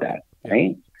wrong with that,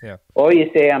 right? Yeah. Or you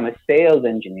say, I'm a sales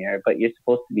engineer, but you're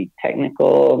supposed to be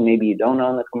technical. Maybe you don't know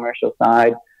on the commercial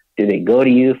side. Do they go to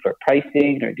you for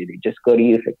pricing, or do they just go to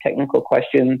you for technical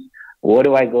questions? What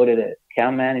do I go to the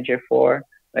account manager for?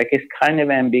 Like, it's kind of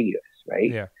ambiguous, right?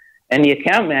 Yeah. And the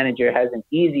account manager has an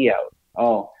easy out.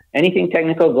 Oh, anything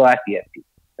technical, go ask the SE,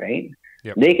 right?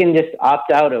 Yep. They can just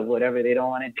opt out of whatever they don't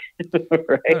want to do,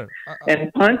 right?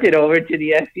 And punt it over to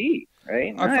the SE,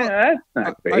 right? That's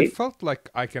not great. I felt like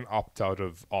I can opt out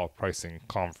of all pricing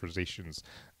conversations.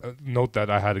 Note that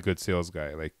I had a good sales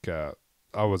guy. Like,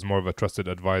 I was more of a trusted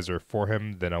advisor for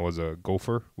him than I was a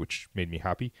gopher, which made me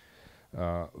happy.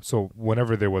 So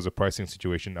whenever there was a pricing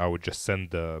situation, I would just send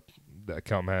the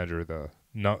account manager the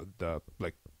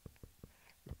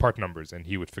part numbers, and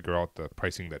he would figure out the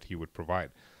pricing that he would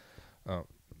provide.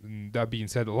 That being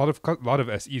said, a lot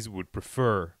of SEs would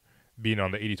prefer being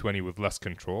on the 80-20 with less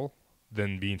control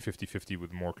than being 50-50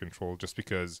 with more control, just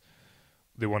because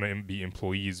they want to be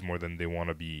employees more than they want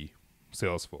to be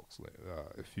sales folks.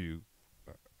 If you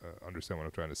understand what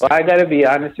I'm trying to say. Well, I got to be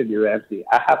honest with you, Ramsey.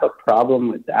 I have a problem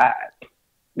with that,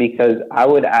 because I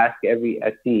would ask every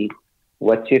SE,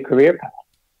 what's your career path?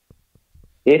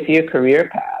 If your career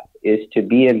path is to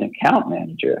be an account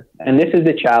manager, and this is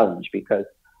the challenge, because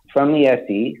from the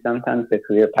SE, sometimes the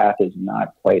career path is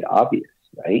not quite obvious,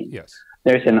 right? Yes.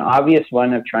 There's an obvious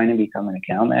one of trying to become an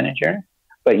account manager,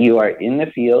 but you are in the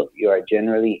field, you are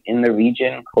generally in the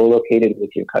region, co-located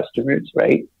with your customers,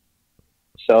 right?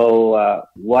 So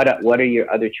what are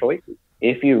your other choices?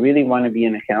 If you really want to be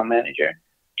an account manager,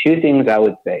 two things I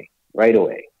would say right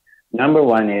away. Number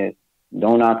one is,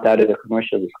 don't opt out of the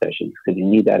commercial discussions, because you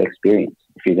need that experience.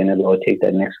 If you're going to go take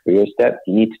that next career step,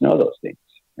 you need to know those things,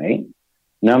 right?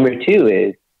 Number two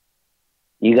is,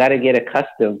 you got to get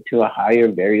accustomed to a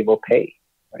higher variable pay,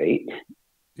 right?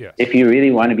 Yes. If you really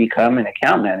want to become an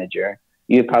account manager,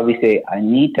 you'd probably say, I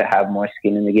need to have more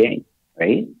skin in the game,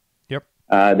 right? Yep.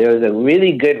 There was a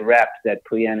really good rep that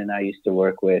Puyan and I used to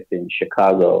work with in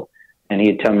Chicago, and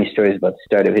he'd tell me stories about the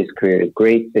start of his career. A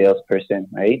great salesperson,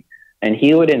 right? And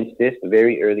he would insist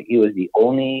very early, he was the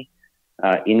only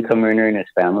income earner in his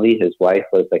family. His wife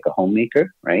was like a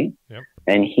homemaker, right? Yep.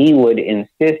 And he would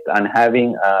insist on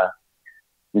having a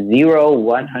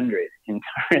 0-100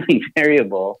 entirely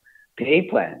variable pay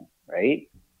plan, right?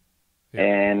 Yep.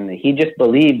 And he just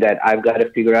believed that I've got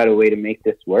to figure out a way to make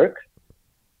this work.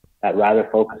 I'd rather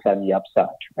focus on the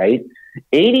upside, right?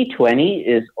 80-20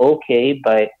 is okay,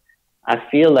 but I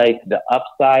feel like the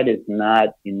upside is not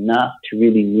enough to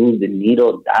really move the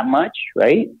needle that much,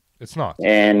 right? It's not.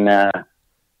 And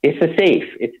it's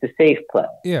the safe play,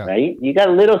 Yeah. right? You got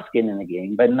a little skin in the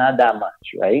game, but not that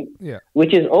much, right? Yeah.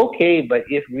 Which is okay, but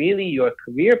if really your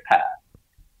career path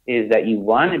is that you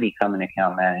want to become an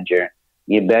account manager,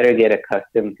 you better get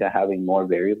accustomed to having more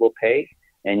variable pay,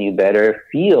 and you better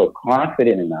feel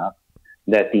confident enough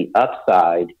that the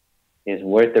upside is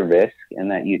worth the risk,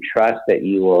 and that you trust that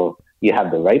you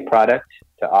have the right product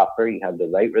to offer, you have the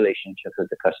right relationship with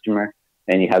the customer,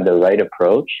 and you have the right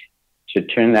approach to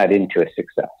turn that into a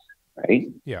success, right?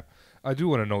 Yeah. I do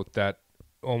want to note that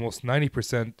almost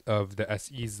 90% of the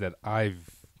SEs that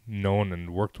I've known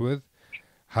and worked with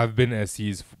have been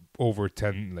SEs over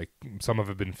 10, like some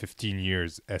have been 15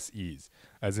 years SEs,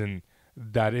 as in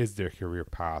that is their career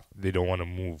path. They don't want to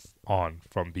move on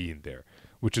from being there,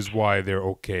 which is why they're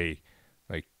okay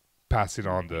like passing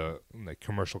on the like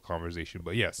commercial conversation.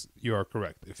 But yes, you are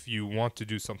correct. If you want to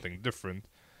do something different,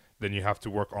 then you have to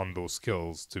work on those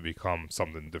skills to become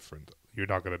something different. You're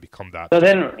not going to become that. So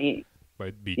then,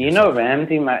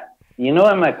 Ramsey,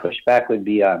 what my pushback would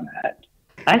be on that?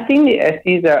 I think the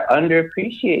SEs are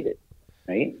underappreciated,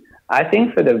 right? I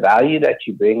think for the value that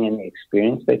you bring and the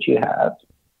experience that you have,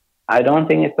 I don't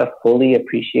think it's a fully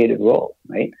appreciated role,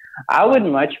 right? I would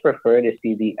much prefer to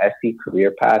see the SE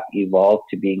career path evolve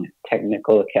to being a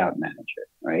technical account manager,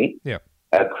 right? Yeah.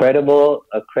 A credible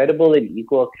and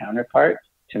equal counterpart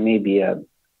to maybe a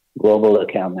global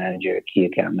account manager, a key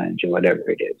account manager, whatever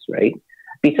it is, right?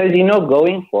 Because,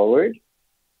 going forward,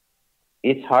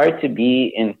 it's hard to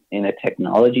be in a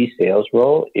technology sales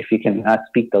role if you cannot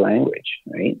speak the language,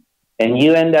 right? And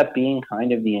you end up being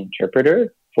kind of the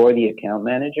interpreter for the account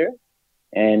manager.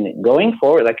 And going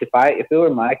forward, like if it were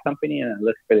my company and I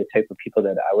looked for the type of people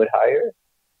that I would hire,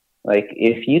 like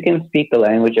if you can speak the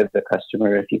language of the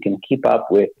customer, if you can keep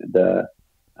up with the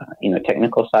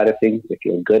technical side of things, if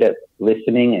you're good at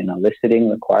listening and eliciting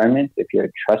requirements, if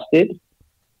you're trusted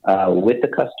with the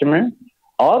customer,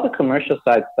 all the commercial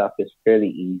side stuff is fairly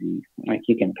easy. Like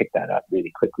you can pick that up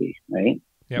really quickly, right?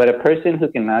 Yep. But a person who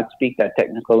cannot speak that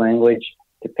technical language,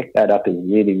 to pick that up is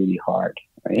really, really hard,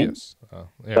 right? Yes.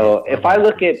 So if I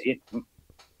look at it,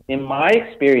 in my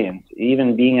experience,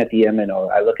 even being at the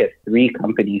MNO, I look at three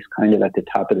companies kind of at the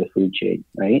top of the food chain,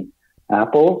 right?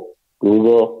 Apple,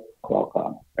 Google,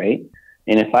 Qualcomm, right?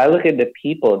 And if I look at the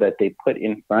people that they put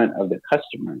in front of the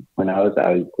customer, when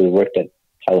we worked at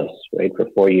TELUS, right, for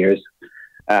 4 years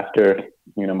after,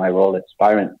 my role at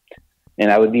Spirent,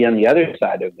 and I would be on the other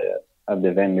side of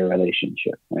the vendor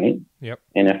relationship, right? Yep.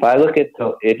 And if I look at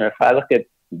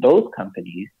those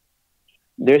companies,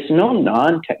 there's no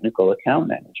non-technical account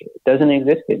manager. It doesn't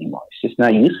exist anymore. It's just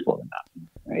not useful enough,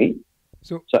 right?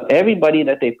 So everybody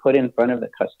that they put in front of the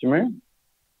customer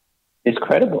is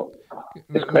credible.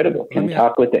 It's credible. Can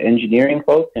talk with the engineering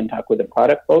folks, can talk with the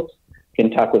product folks, can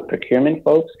talk with procurement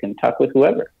folks, can talk with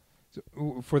whoever. So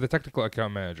for the technical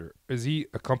account manager, is he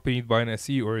accompanied by an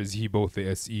SE or is he both the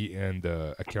SE and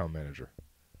the account manager?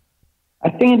 I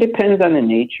think it depends on the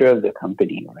nature of the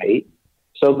company, right?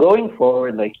 So going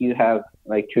forward,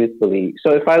 truthfully,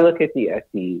 so if I look at the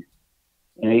SEs,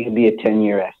 you can be a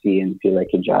 10-year SE and feel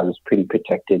like your job is pretty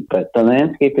protected, but the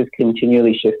landscape is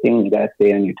continually shifting. You got to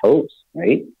stay on your toes,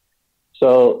 right?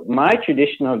 So my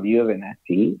traditional view of an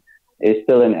SE is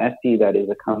still an SE that is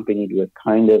accompanied with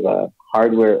kind of a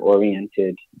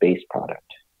hardware-oriented base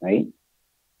product, right?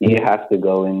 You have to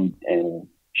go in and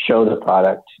show the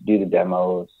product, do the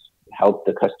demos, help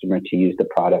the customer to use the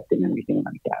product and everything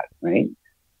like that, right?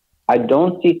 I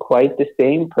don't see quite the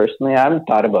same. Personally, I haven't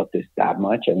thought about this that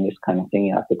much. I'm just kind of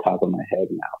thinking off the top of my head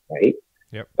now, right?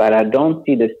 Yep. But I don't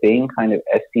see the same kind of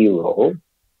SE role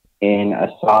in a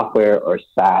software or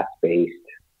SaaS-based,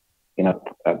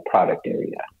 a product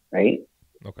area, right?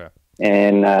 Okay.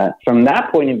 And from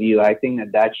that point of view, I think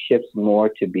that shifts more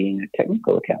to being a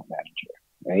technical account manager,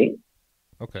 right?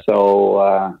 Okay.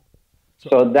 So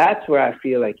that's where I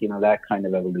feel like, that kind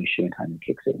of evolution kind of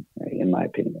kicks in, right, in my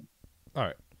opinion. All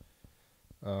right.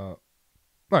 All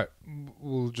right.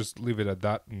 We'll just leave it at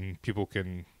that, and people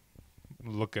can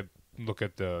look at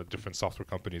the different software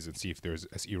companies and see if there's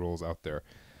SE roles out there.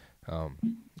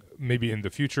 Maybe in the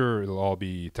future it'll all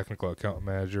be technical account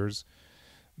managers.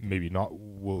 Maybe not.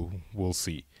 We'll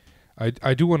see.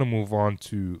 I do want to move on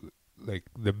to like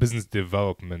the business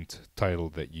development title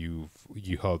that you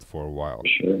held for a while.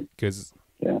 Sure. Because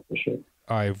for sure.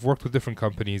 I've worked with different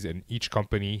companies, and each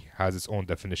company has its own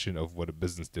definition of what a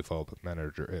business development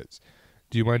manager is.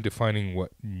 Do you mind defining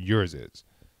what yours is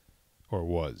or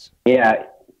was? Yeah,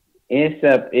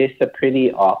 it's a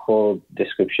pretty awful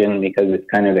description because it's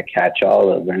kind of a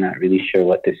catch-all of we're not really sure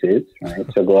what this is, right?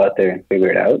 So go out there and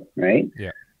figure it out, right?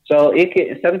 Yeah. So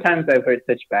sometimes I've heard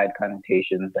such bad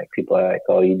connotations, like people are like,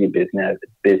 oh, you do biz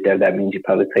dev, that means you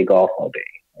probably play golf all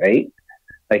day, right?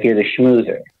 Like you're the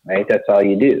schmoozer, right? That's all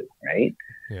you do, right?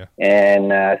 Yeah.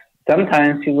 And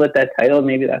sometimes people with that title,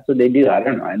 maybe that's what they do. I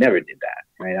don't know. I never did that,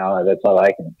 right? That's all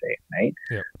I can say, right?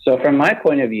 Yeah. So from my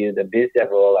point of view, the biz dev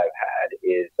role I've had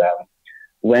is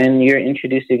when you're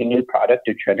introducing a new product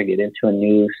or trying to get into a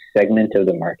new segment of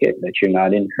the market that you're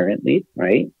not in currently,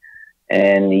 right?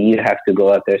 And you have to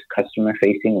go out there as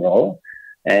customer-facing role,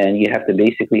 and you have to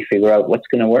basically figure out what's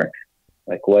going to work,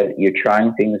 like what you're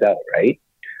trying things out, right?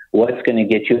 What's going to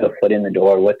get you a foot in the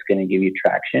door? What's going to give you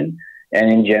traction?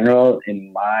 And in general,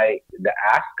 the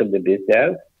ask of the biz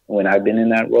dev when I've been in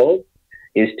that role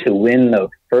is to win the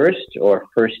first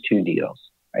two deals,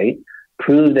 right?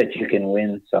 Prove that you can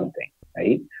win something,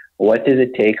 right? What does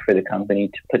it take for the company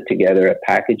to put together a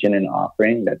package and an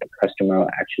offering that the customer will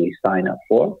actually sign up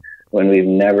for when we've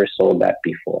never sold that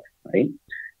before, right?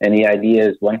 And the idea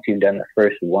is once you've done the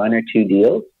first one or two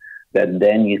deals, that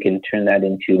then you can turn that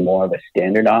into more of a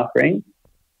standard offering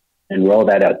and roll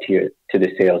that out to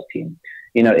the sales team.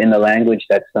 In the language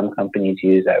that some companies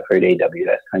use, I've heard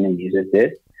AWS kind of uses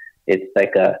this. It's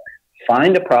like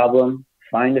find a problem,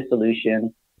 find a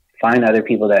solution, find other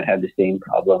people that have the same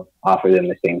problem, offer them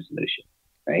the same solution,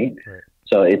 right?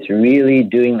 So it's really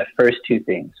doing the first two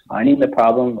things, finding the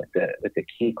problem with the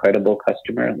key credible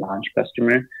customer, launch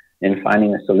customer, and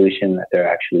finding a solution that they're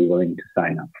actually willing to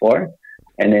sign up for.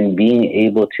 And then being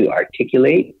able to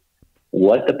articulate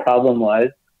what the problem was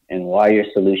and why your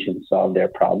solution solved their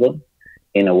problem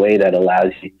in a way that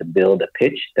allows you to build a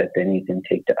pitch that then you can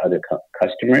take to other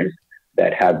customers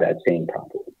that have that same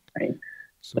problem, right?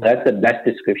 So that's the best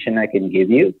description I can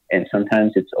give you. And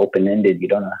sometimes it's open-ended. You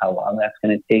don't know how long that's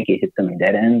going to take. You hit some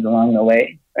dead ends along the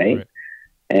way, right?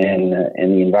 And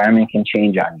the environment can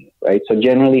change on you, right? So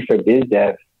generally for biz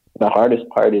dev, the hardest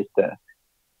part is to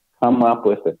come up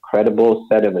with a credible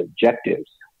set of objectives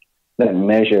that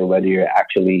measure whether you're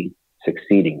actually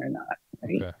succeeding or not,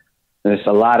 right? Okay. There's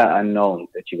a lot of unknowns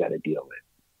that you got to deal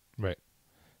with. Right.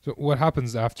 So what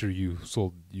happens after you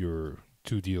sold your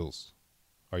 2 deals?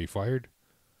 Are you fired?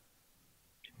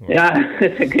 Yeah,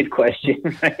 that's a good question,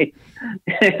 right?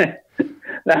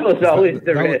 That was always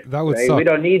the risk. That would right? suck. We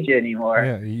don't need you anymore.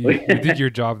 Yeah, you did your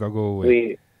job. Now go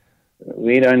away.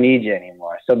 We don't need you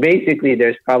anymore. So basically,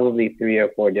 there's probably 3 or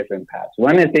 4 different paths.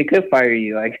 One is they could fire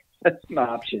you. Like, that's an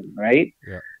option, right?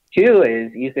 Yeah. 2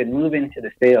 is you could move into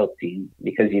the sales team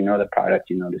because you know the product,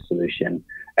 you know the solution.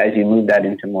 As you move that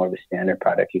into more of a standard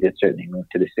product, you could certainly move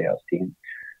to the sales team.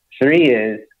 3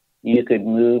 is you could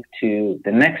move to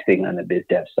the next thing on the biz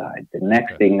dev side, the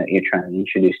next thing that you're trying to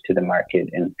introduce to the market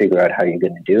and figure out how you're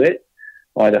going to do it.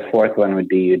 Or the 4th one would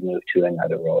be you'd move to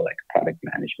another role, like a product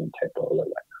management type role or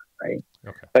whatnot, right?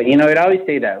 Okay. But, I'd always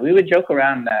say that. We would joke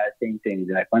around that same thing.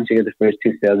 Like, once you get the first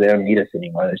 2 sales, they don't need us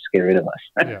anymore. They'll just get rid of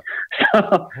us. Yeah.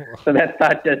 so that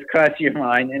thought does cross your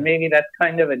mind. And maybe that's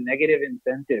kind of a negative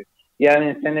incentive. You have an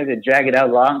incentive to drag it out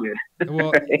longer.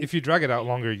 Well, right? if you drag it out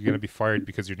longer, you're going to be fired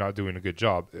because you're not doing a good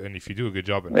job. And if you do a good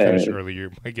job and finish early, you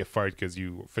might get fired because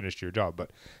you finished your job. But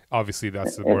obviously,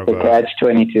 that's more of a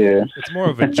catch-22. It's more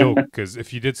of a joke because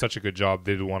if you did such a good job,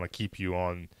 they'd want to keep you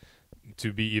on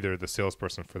to be either the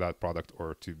salesperson for that product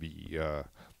or to be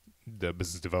the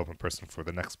business development person for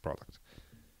the next product.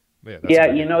 Yeah,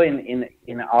 in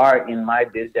my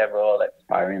biz dev role at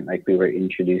Spirent, like we were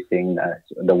introducing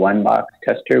the one box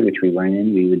tester, which we weren't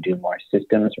in. We would do more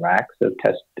systems, racks of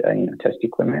test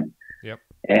equipment. Yep.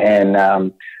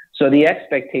 And so the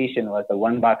expectation was a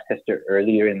one box tester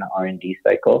earlier in the R&D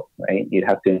cycle, right? You'd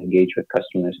have to engage with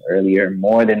customers earlier,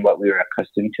 more than what we were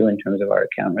accustomed to in terms of our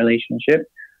account relationship.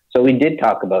 So we did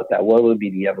talk about that. What would be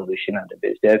the evolution of the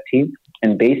biz dev team?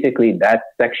 And basically that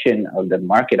section of the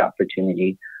market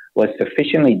opportunity was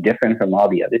sufficiently different from all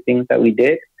the other things that we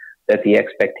did that the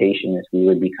expectation is we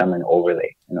would become an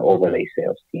overlay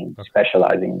sales team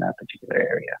specializing in that particular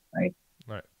area, right?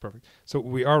 All right, perfect. So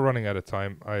we are running out of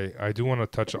time. I do want to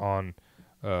touch on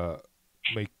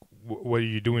what are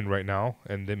you doing right now,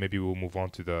 and then maybe we'll move on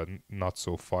to the not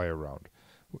so fire round.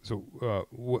 So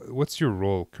what's your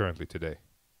role currently today?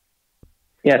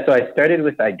 Yeah, so I started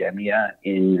with Idemia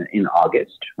in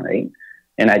August, right?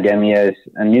 And Idemia is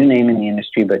a new name in the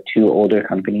industry, but 2 older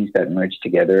companies that merged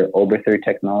together, Oberthur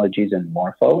Technologies and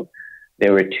Morpho. They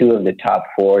were 2 of the top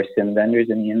 4 SIM vendors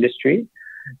in the industry.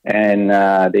 And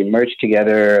they merged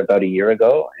together about a year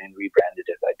ago and rebranded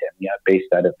as Idemia,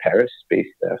 based out of Paris,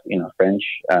 French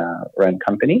run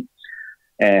company.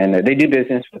 And they do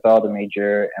business with all the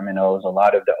major MNOs, a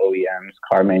lot of the OEMs,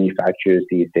 car manufacturers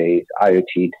these days,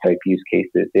 IoT type use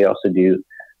cases. They also do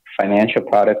financial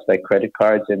products like credit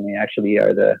cards, and they actually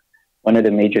are one of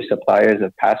the major suppliers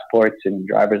of passports and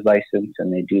driver's license,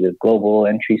 and they do the global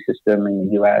entry system in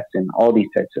the US and all these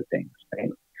types of things, right?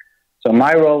 So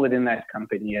my role within that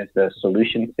company is the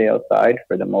solution sales side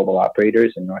for the mobile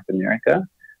operators in North America,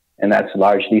 and that's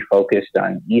largely focused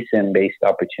on eSIM-based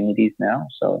opportunities now.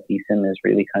 So eSIM has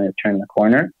really kind of turned the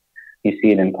corner. You see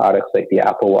it in products like the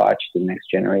Apple Watch, the next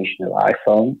generation of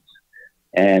iPhones.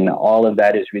 And all of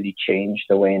that has really changed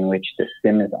the way in which the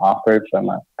SIM is offered from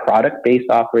a product-based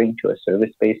offering to a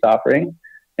service-based offering.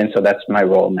 And so that's my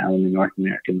role now in the North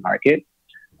American market,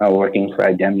 working for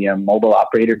Idemia Mobile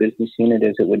Operator Business Unit,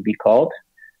 as it would be called,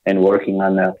 and working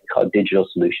on the digital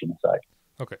solution side.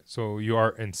 Okay, so you are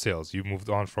in sales. You moved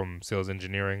on from sales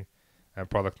engineering and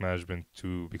product management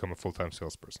to become a full-time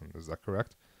salesperson. Is that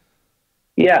correct?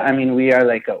 Yeah, I mean, we are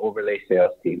like an overlay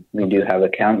sales team. We do have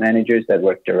account managers that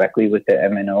work directly with the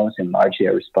MNOs and largely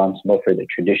are responsible for the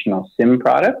traditional SIM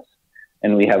products.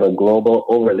 And we have a global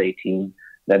overlay team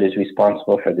that is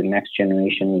responsible for the next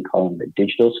generation. We call them the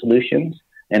digital solutions.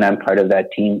 And I'm part of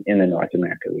that team in the North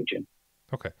America region.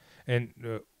 Okay. And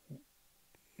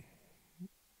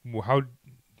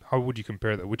how would you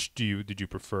compare that? Which did you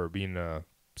prefer, being a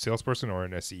salesperson or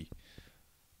an SE?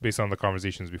 Based on the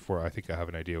conversations before, I think I have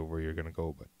an idea of where you're going to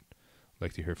go, but I'd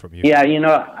like to hear from you. Yeah,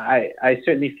 I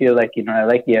certainly feel like, I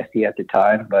like the SE at the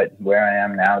time, but where I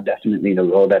am now, definitely the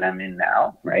role that I'm in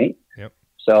now, right? Yep.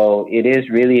 So it is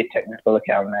really a technical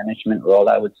account management role,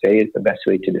 I would say, is the best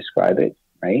way to describe it,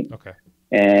 right? Okay.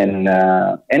 And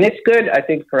it's good. I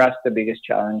think for us, the biggest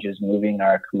challenge is moving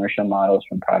our commercial models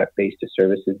from product-based to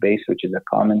services-based, which is a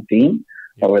common theme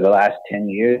over the last 10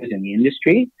 years in the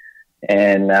industry.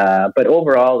 And but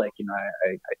overall, I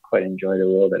quite enjoy the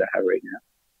role that I have right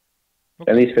now,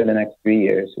 at least for the next 3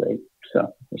 years, right?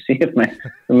 So we'll see if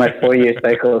my 4-year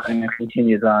cycle kind of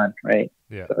continues on, right?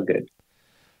 Yeah. So good.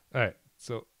 All right.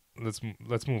 So let's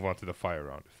move on to the fire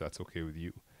round, if that's okay with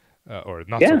you, or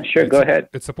not. Yeah, sure. Go ahead.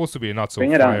 It's supposed to be a not so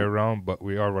fire round, but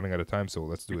we are running out of time, so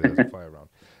let's do it as a fire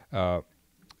round.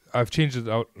 I've changed it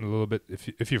out a little bit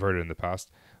if you've heard it in the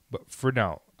past, But for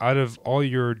now, out of all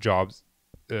your jobs,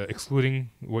 excluding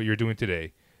what you're doing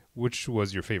today, which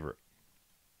was your favorite?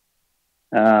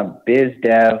 Biz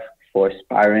dev for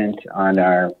Spirent on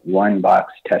our one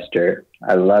box tester.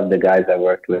 I love the guys I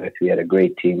worked with. We had a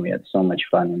great team. We had so much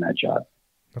fun in that job.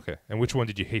 Okay. And which one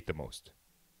did you hate the most?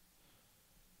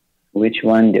 Which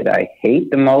one did I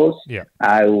hate the most? Yeah.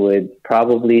 I would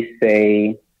probably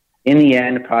say, in the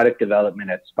end, product development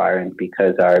at Spirent,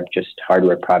 because our just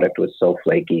hardware product was so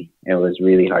flaky. It was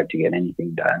really hard to get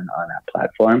anything done on that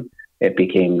platform. It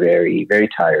became very, very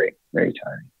tiring, very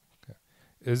tiring. Okay.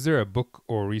 Is there a book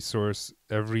or resource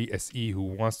every SE who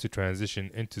wants to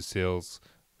transition into sales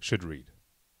should read?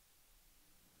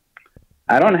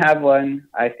 I don't have one.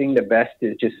 I think the best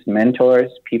is just mentors,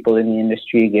 people in the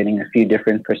industry, getting a few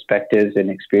different perspectives and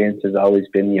experience has always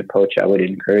been the approach I would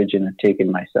encourage and have taken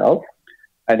myself.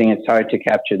 I think it's hard to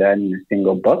capture that in a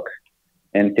single book,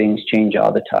 and things change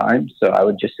all the time. So I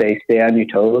would just say stay on your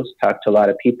toes, talk to a lot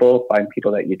of people, find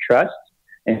people that you trust,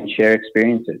 and share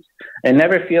experiences. And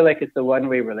never feel like it's a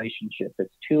one-way relationship.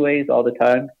 It's two ways all the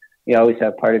time. You always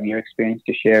have part of your experience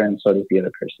to share, and so does the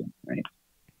other person, right?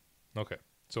 Okay.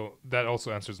 So that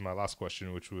also answers my last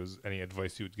question, which was any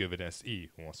advice you would give an SE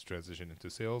who wants to transition into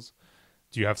sales.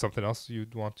 Do you have something else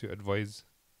you'd want to advise?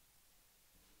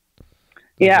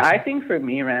 Yeah, I think for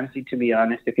me, Ramsey, to be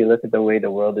honest, if you look at the way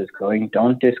the world is going,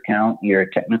 don't discount your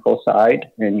technical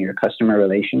side and your customer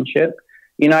relationship.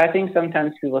 I think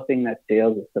sometimes people think that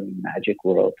sales is some magic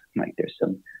world, like there's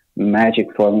some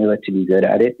magic formula to be good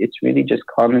at it. It's really just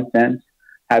common sense,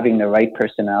 having the right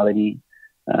personality,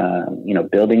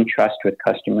 building trust with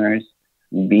customers,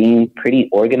 being pretty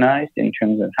organized in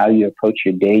terms of how you approach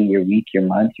your day, your week, your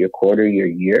month, your quarter, your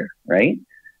year, right?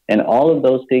 And all of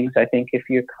those things, I think if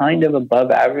you're kind of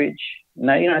above average,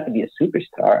 now you don't have to be a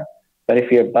superstar, but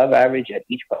if you're above average at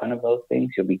each one of those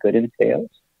things, you'll be good in sales.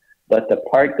 But the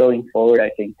part going forward,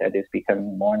 I think that is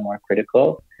becoming more and more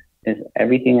critical is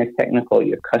everything is technical.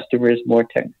 Your customer is more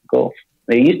technical.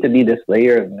 There used to be this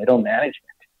layer of middle management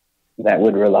that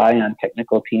would rely on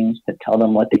technical teams to tell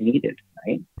them what they needed,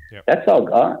 right? Yep. That's all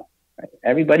gone. Right?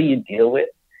 Everybody you deal with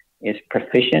is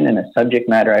proficient and a subject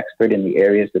matter expert in the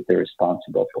areas that they're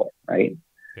responsible for, right?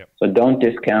 Yep. So don't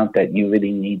discount that you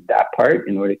really need that part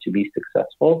in order to be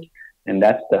successful. And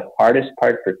that's the hardest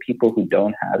part for people who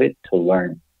don't have it to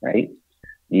learn, right?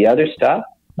 The other stuff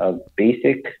of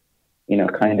basic,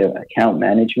 kind of account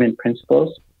management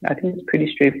principles, I think it's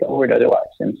pretty straightforward otherwise.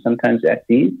 And sometimes at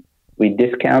these, we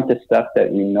discount the stuff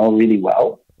that we know really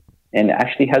well and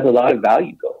actually has a lot of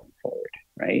value going forward,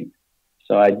 right?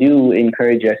 So I do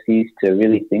encourage SEs to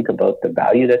really think about the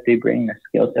value that they bring, the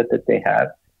skill set that they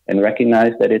have, and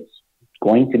recognize that it's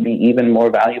going to be even more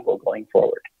valuable going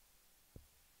forward.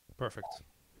 Perfect.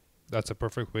 That's a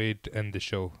perfect way to end the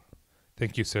show.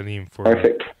 Thank you, Salim, for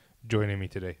joining me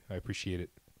today. I appreciate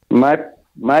it. My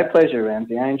pleasure,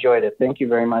 Ramsey. I enjoyed it. Thank you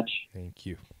very much. Thank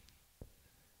you.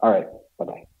 All right.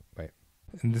 Bye-bye. Bye.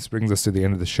 And this brings us to the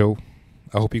end of the show.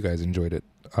 I hope you guys enjoyed it.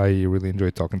 I really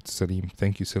enjoyed talking to Salim.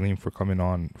 Thank you, Salim, for coming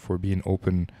on, for being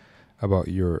open about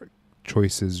your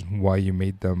choices, why you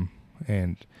made them,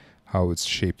 and how it's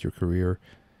shaped your career,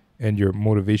 and your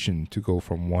motivation to go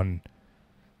from one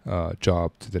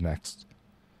job to the next.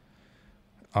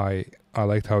 I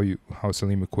liked how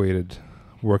Salim equated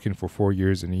working for 4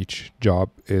 years in each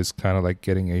job is kind of like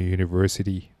getting a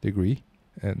university degree,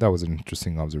 and that was an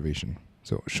interesting observation.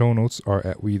 So show notes are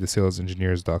at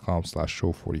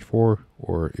wetheSalesEngineers.com/show44,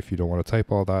 or if you don't want to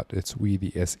type all that, it's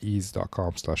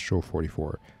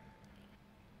wetheses.com/show44.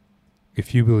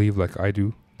 If you believe, like I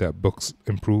do, that books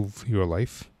improve your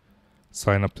life,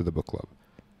 sign up to the book club.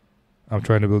 I'm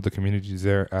trying to build the communities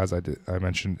there, as I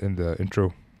mentioned in the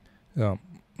intro.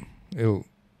 It'll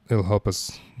help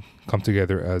us come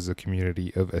together as a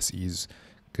community of SEs,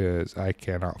 because I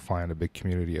cannot find a big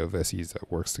community of SEs that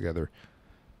works together.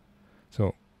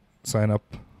 So sign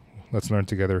up, let's learn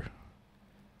together,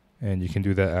 and you can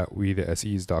do that at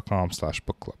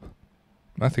wetheses.com/book club.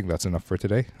 I think that's enough for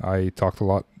today. I talked a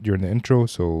lot during the intro,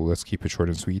 so let's keep it short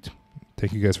and sweet.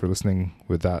 Thank you guys for listening.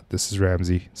 With that, this is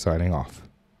Ramsey signing off.